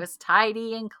keep your Hmm. house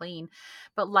tidy and clean.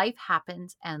 But life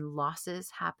happens and losses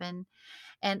happen.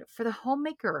 And for the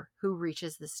homemaker who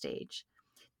reaches the stage,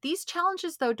 these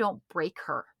challenges, though, don't break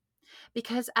her.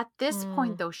 Because at this Mm.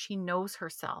 point, though, she knows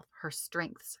herself, her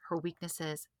strengths, her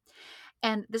weaknesses.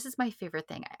 And this is my favorite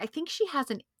thing. I think she has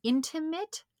an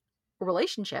intimate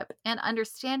relationship and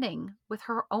understanding with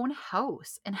her own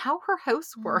house and how her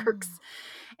house Mm, works.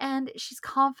 And she's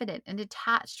confident and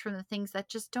detached from the things that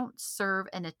just don't serve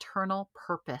an eternal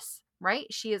purpose. Right?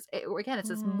 She is, again, it's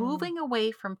this mm, moving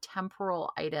away from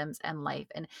temporal items and life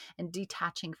and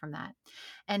detaching from that.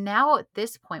 And now at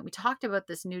this point, we talked about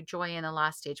this new joy in the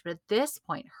last stage, but at this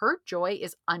point, her joy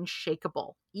is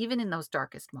unshakable, even in those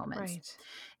darkest moments. right.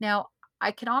 Now,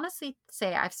 I can honestly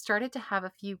say I've started to have a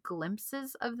few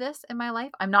glimpses of this in my life.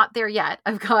 I'm not there yet.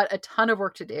 I've got a ton of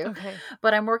work to do, Okay.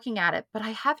 but I'm working at it. But I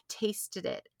have tasted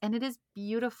it and it is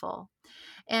beautiful.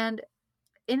 And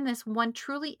in this, one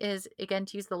truly is, again,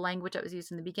 to use the language that was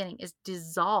used in the beginning, is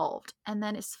dissolved and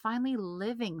then is finally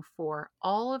living for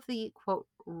all of the quote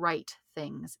right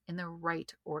things in the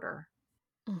right order.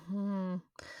 Hmm.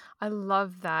 I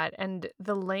love that. And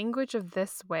the language of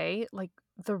this way, like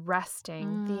the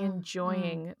resting, the Mm, mm,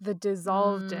 enjoying, the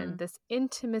dissolved in, mm. this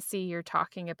intimacy you're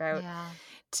talking about, Yeah.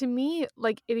 to me,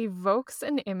 like it evokes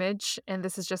an image. And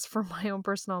this is just from my own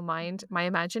personal mind, my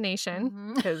imagination,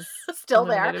 Hmm. because Still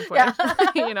there. illuminative Yeah.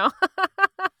 way, you know,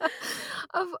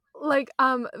 of like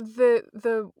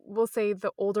the we'll say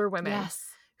the older women Yes.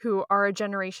 who are a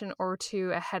generation or two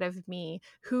ahead of me,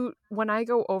 who, when I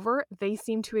go over, they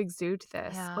seem to exude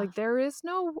this. Yeah. Like, there is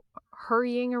no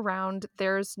hurrying around,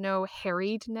 there's no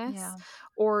harriedness Yeah.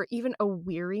 or even a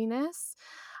weariness.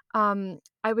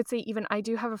 I would say, even I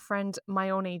do have a friend my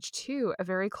own age too, a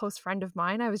very close friend of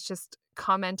mine. I was just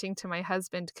commenting to my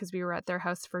husband because we were at their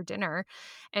house for dinner,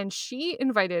 and she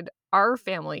invited our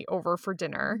family over for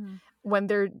dinner Mhm. when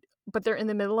they're in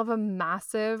the middle of a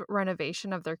massive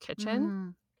renovation of their kitchen.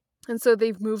 Mm. And so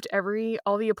they've moved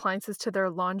all the appliances to their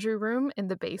laundry room in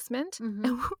the basement, Mhm.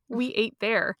 and we ate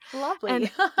there. And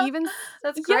Lovely. even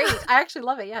That's yeah, great. I actually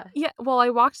love it. Yeah. yeah, well,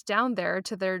 I walked down there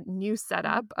to their new Mhm.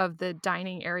 setup of the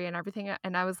dining area and everything,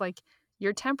 and I was like,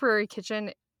 "Your temporary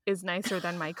kitchen is nicer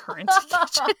than my current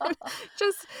kitchen."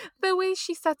 Just the way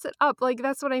she sets it up, like,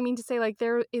 that's what I mean to say, like,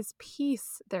 there is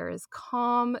peace, there is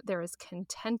calm, there is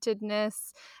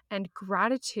contentedness and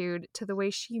gratitude to the way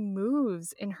she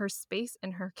moves in her space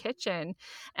in her kitchen,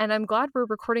 and I'm glad we're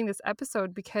recording this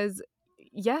episode because,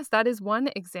 yes, that is one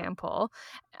example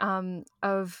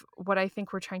of what I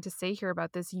think we're trying to say here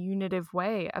about this unitive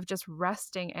way of just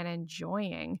resting and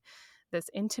enjoying this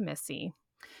intimacy.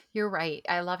 You're right.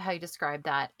 I love how you describe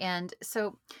that. And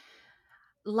so,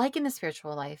 like in the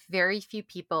spiritual life, very few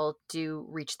people do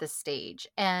reach this stage.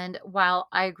 And while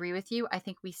I agree with you, I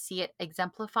think we see it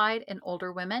exemplified in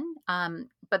older women.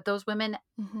 But those women,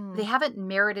 they Hmm. haven't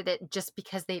merited it just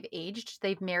because they've aged.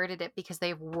 They've merited it because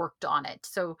they've worked on it.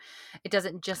 So it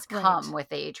doesn't just come Right. with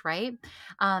age, right?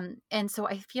 And so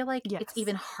I feel like it's Yes.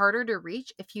 even harder to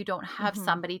reach if you don't have Hmm.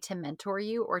 somebody to mentor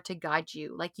you or to guide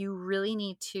you. Like you really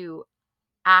need to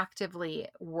actively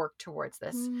work towards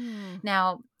this. Mm.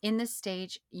 Now, in this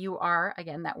stage, you are,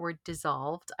 again, that word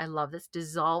dissolved. I love this,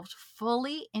 dissolved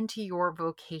fully into your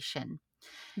vocation.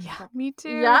 Yeah, me too.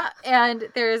 Yeah, and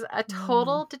there's a Mm.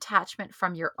 total detachment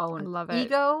from your I own love it.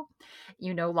 ego.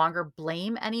 You no longer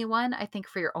blame anyone, I think,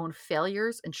 for your own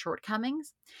failures and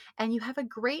shortcomings. And you have a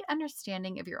great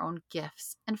understanding of your own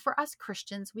gifts. And for us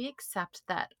Christians, we accept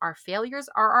that our failures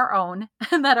are our own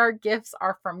and that our gifts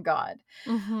are from God.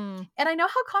 Hmm. And I know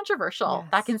how controversial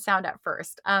that Yes. can sound at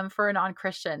first for a non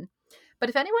Christian. But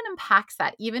if anyone unpacks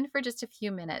that, even for just a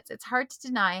few minutes, it's hard to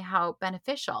deny how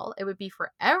beneficial it would be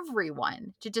for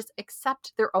everyone to just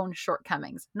accept their own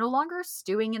shortcomings, no longer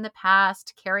stewing in the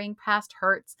past, carrying past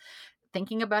hurts,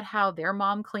 thinking about how their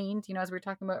mom cleaned, as we were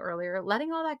talking about earlier,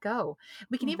 letting all that go.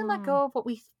 We can even let Hmm. go of what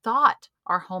we thought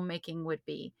our homemaking would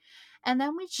be. And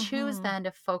then we choose Hmm. then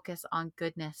to focus on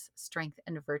goodness, strength,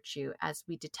 and virtue as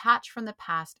we detach from the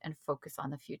past and focus on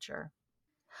the future.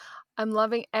 I'm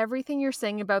loving everything you're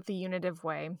saying about the unitive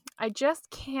way. I just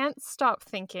can't stop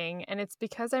thinking, and it's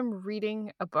because I'm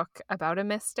reading a book about a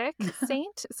mystic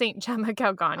saint, Saint Gemma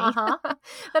Galgani, Uh-huh.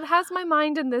 that has my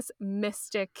mind in this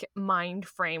mystic mind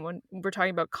frame when we're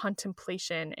talking about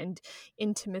contemplation and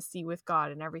intimacy with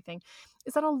God and everything.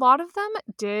 Is that a lot of them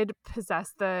did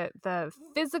possess the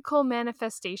physical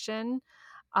manifestation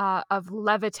of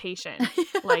levitation,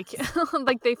 like Yes.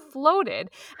 like they floated.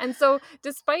 And so,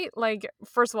 despite, like,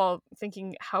 first of all,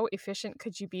 thinking how efficient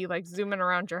could you be, like, zooming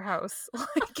around your house,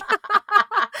 like,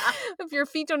 if your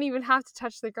feet don't even have to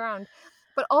touch the ground.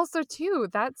 But also, too,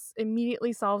 that's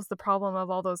immediately solves the problem of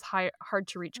all those hard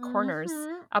to reach corners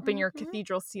Mhm, up in your mhm.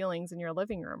 cathedral ceilings in your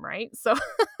living room, right? So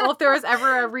Well, if there was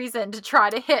ever a reason to try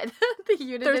to hit the there's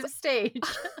unitive stage.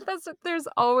 there's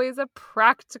always a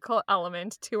practical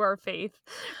element to our faith,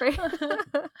 right?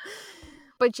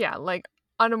 But yeah, like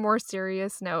on a more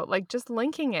serious note, like just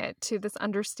linking it to this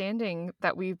understanding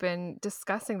that we've been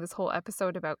discussing this whole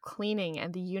episode about cleaning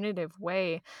and the unitive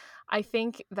way, I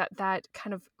think that that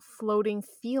kind of floating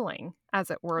feeling, as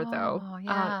it were, though, Oh,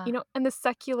 yeah. and the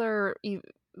secular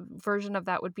version of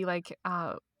that would be like,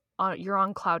 you're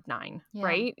on cloud nine, Yeah.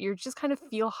 right? You're just kind of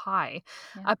feel high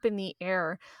Yeah. up in the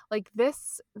air. Like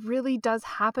this really does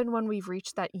happen when we've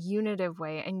reached that unitive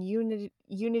way and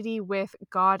unity with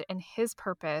God and his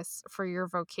purpose for your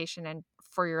vocation and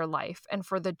for your life and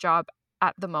for the job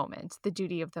at the moment, the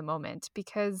duty of the moment,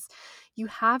 because you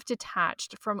have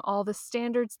detached from all the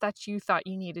standards that you thought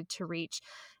you needed to reach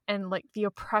and like the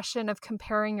oppression of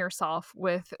comparing yourself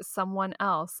with someone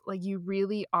else. Like you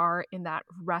really are in that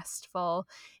restful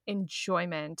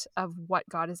enjoyment of what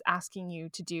God is asking you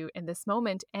to do in this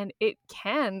moment. And it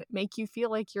can make you feel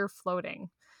like you're floating.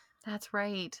 That's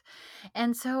right.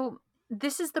 And so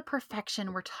this is the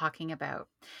perfection we're talking about.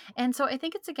 And so I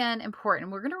think it's again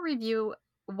important. We're going to review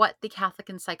what the Catholic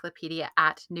Encyclopedia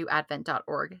at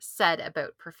newadvent.org said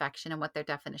about perfection and what their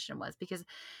definition was, because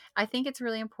I think it's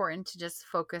really important to just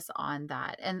focus on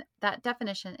that. And that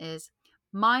definition is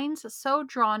minds so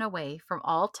drawn away from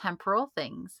all temporal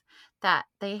things that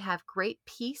they have great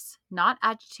peace, not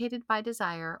agitated by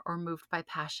desire or moved by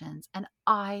passions. And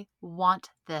I want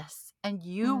this, and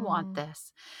you want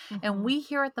this. And Mm-hmm. we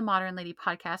here at the Modern Lady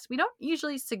podcast, we don't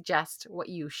usually suggest what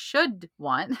you should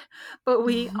want, but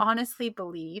we honestly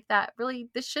believe that really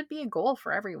this should be a goal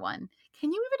for everyone.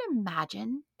 Can you even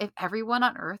imagine if everyone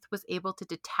on earth was able to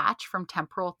detach from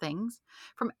temporal things,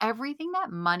 from everything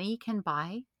that money can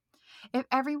buy? If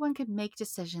everyone could make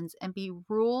decisions and be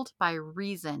ruled by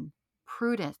reason,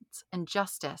 prudence, and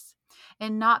justice,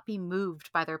 and not be moved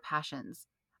by their passions.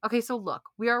 Okay, so look,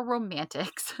 we are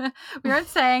romantics. We aren't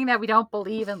saying that we don't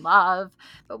believe in love,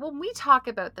 but when we talk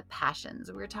about the passions,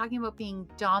 we're talking about being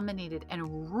dominated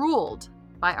and ruled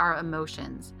by our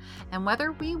emotions. And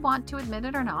whether we want to admit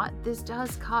it or not, this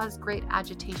does cause great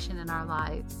agitation in our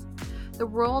lives. The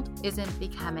world isn't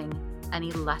becoming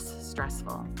any less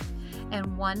stressful.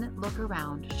 And one look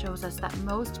around shows us that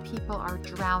most people are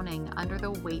drowning under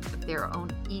the weight of their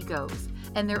own egos,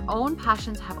 and their own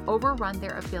passions have overrun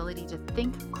their ability to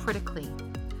think critically.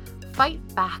 Fight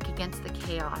back against the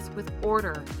chaos with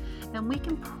order, and we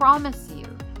can promise you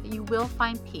that you will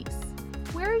find peace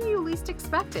where you least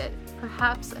expect it,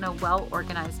 perhaps in a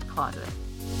well-organized closet.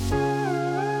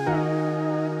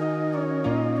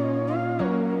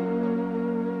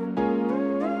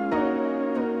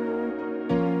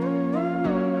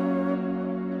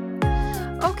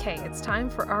 Okay, it's time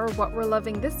for our What We're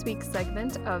Loving This Week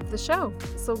segment of the show.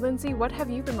 So, Lindsay, what have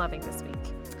you been loving this week?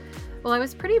 Well, I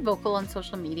was pretty vocal on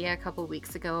social media a couple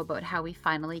weeks ago about how we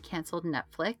finally canceled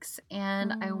Netflix,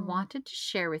 and I wanted to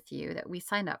share with you that we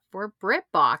signed up for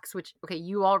BritBox, which, okay,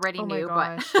 you already Oh my knew,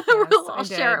 gosh, but yes, I'll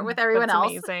share it with everyone That's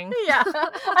else. Amazing. Yeah,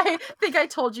 I think I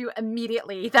told you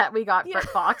immediately that we got Yeah.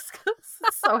 BritBox.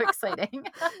 It's so exciting.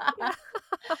 Yeah.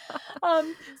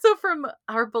 So from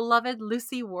our beloved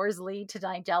Lucy Worsley to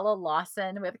Nigella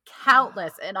Lawson, with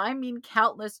countless, and I mean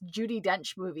countless, Judi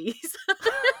Dench movies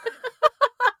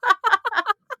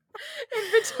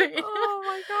in between. Oh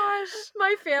my gosh.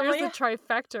 My family. There's the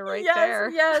trifecta right Yes, there.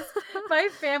 yes. My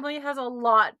family has a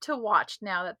lot to watch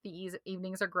now that these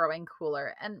evenings are growing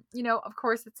cooler. And, of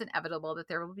course, it's inevitable that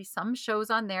there will be some shows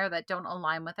on there that don't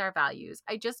align with our values.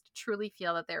 I just truly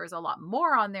feel that there is a lot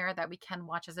more on there that we can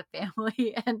watch as a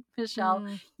family. And Michelle,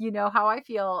 you know how I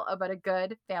feel about a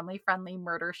good family-friendly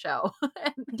murder show.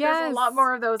 And there's a lot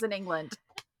more of those in England.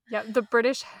 Yeah, the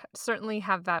British certainly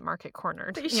have that market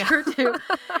cornered. They sure do.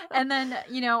 And then,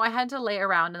 I had to lay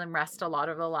around and rest a lot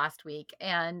over the last week.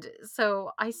 And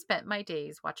so I spent my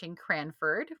days watching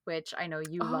Cranford, which I know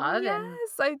you love. Yes, and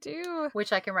I do.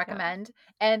 which I can recommend.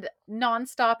 And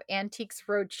Nonstop Antiques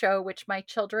Roadshow, which my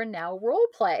children now role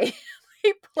play.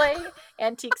 They play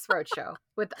Antiques Roadshow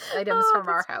with items from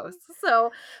our house.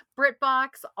 So BritBox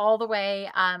all the way.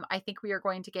 I think we are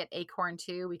going to get Acorn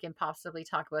too. We can possibly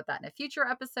talk about that in a future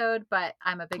episode, but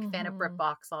I'm a big fan of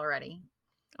BritBox already.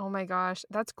 Oh my gosh,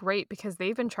 that's great because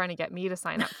they've been trying to get me to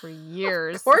sign up for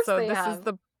years. Of course so they this have. is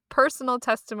the personal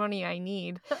testimony I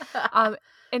need. And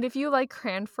if you like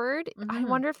Cranford, I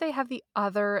wonder if they have the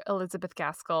other Elizabeth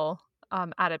Gaskell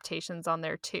adaptations on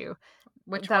there too.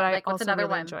 Which that one? I Like, what's also another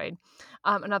really one? enjoyed.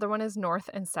 Another one is North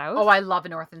and Oh, South. I love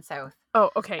North and South. Oh,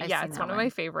 okay. I've Yeah, seen it's that one of my one.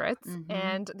 favorites. Mm-hmm.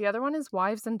 And the other one is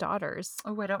Wives and Daughters.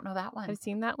 Oh, I don't know that Have you one.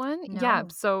 seen that one? Yeah. No.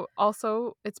 So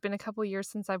also, it's been a couple years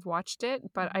since I've watched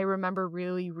it, but I Mhm. remember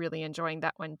really, really enjoying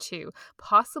that one too.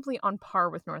 Possibly on par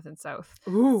with North and South.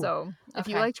 Ooh. So if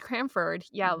you Okay. liked Cranford,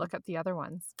 yeah, Mhm. look up the other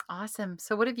ones. Awesome.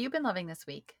 So what have you been loving this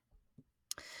week?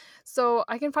 So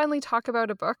I can finally talk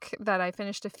about a book that I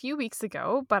finished a few weeks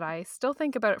ago, but I still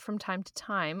think about it from time to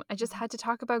time. I just Mhm. had to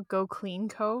talk about Go Clean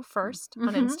Co. first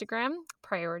on Mhm. Instagram,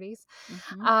 priorities.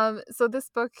 Mhm. So this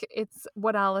book, it's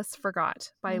What Alice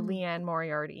Forgot by Mm. Leanne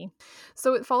Moriarty.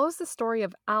 So it follows the story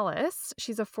of Alice.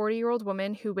 She's a 40-year-old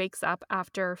woman who wakes up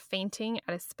after fainting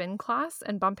at a spin class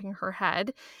and bumping her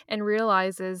head and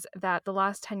realizes that the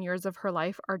last 10 years of her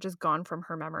life are just gone from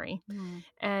her memory Mm.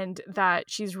 and that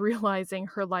she's realizing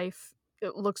her life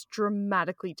it looks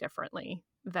dramatically differently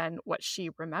than what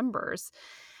she remembers.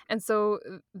 And so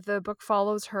the book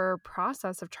follows her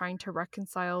process of trying to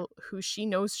reconcile who she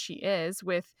knows she is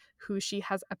with who she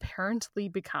has apparently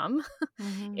become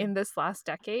Mhm. in this last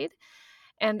decade.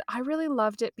 And I really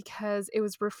loved it because it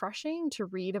was refreshing to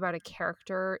read about a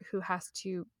character who has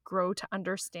to grow to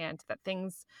understand that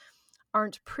things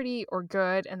aren't pretty or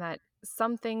good and that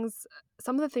some of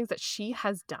the things that she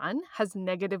has done has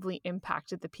negatively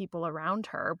impacted the people around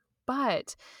her,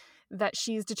 but that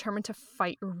she's determined to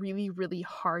fight really, really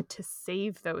hard to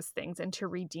save those things and to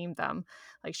redeem them.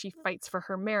 Like she fights for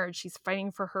her marriage, she's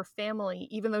fighting for her family,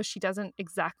 even though she doesn't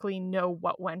exactly know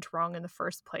what went wrong in the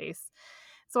first place.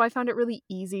 So I found it really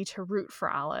easy to root for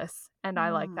Alice, and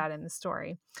I like Mm. that in the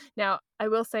story. Now, I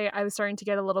will say I was starting to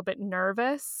get a little bit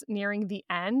nervous nearing the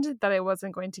end that I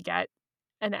wasn't going to get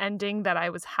an ending that I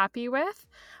was happy with,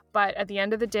 but at the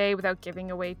end of the day, without giving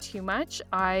away too much,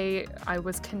 I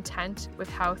was content with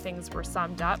how things were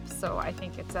summed up. So I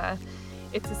think it's a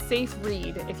safe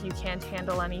read if you can't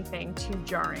handle anything too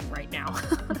jarring right now,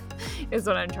 is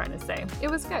what I'm trying to say. It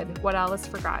was good. What Alice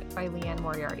Forgot by Leanne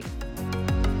Moriarty.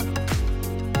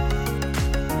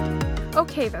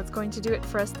 Okay, that's going to do it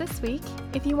for us this week.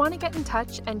 If you want to get in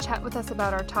touch and chat with us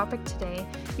about our topic today,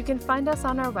 you can find us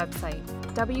on our website,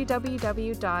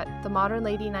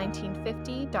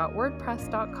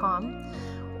 www.themodernlady1950.wordpress.com,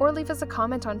 or leave us a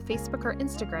comment on Facebook or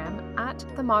Instagram at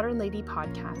The Modern Lady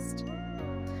Podcast.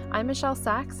 I'm Michelle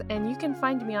Sachs, and you can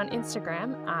find me on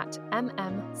Instagram at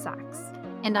MMSachs.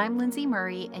 And I'm Lindsay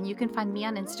Murray, and you can find me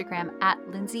on Instagram at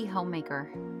Lindsay Homemaker.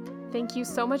 Thank you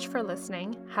so much for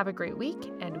listening. Have a great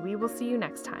week, and we will see you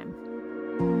next time.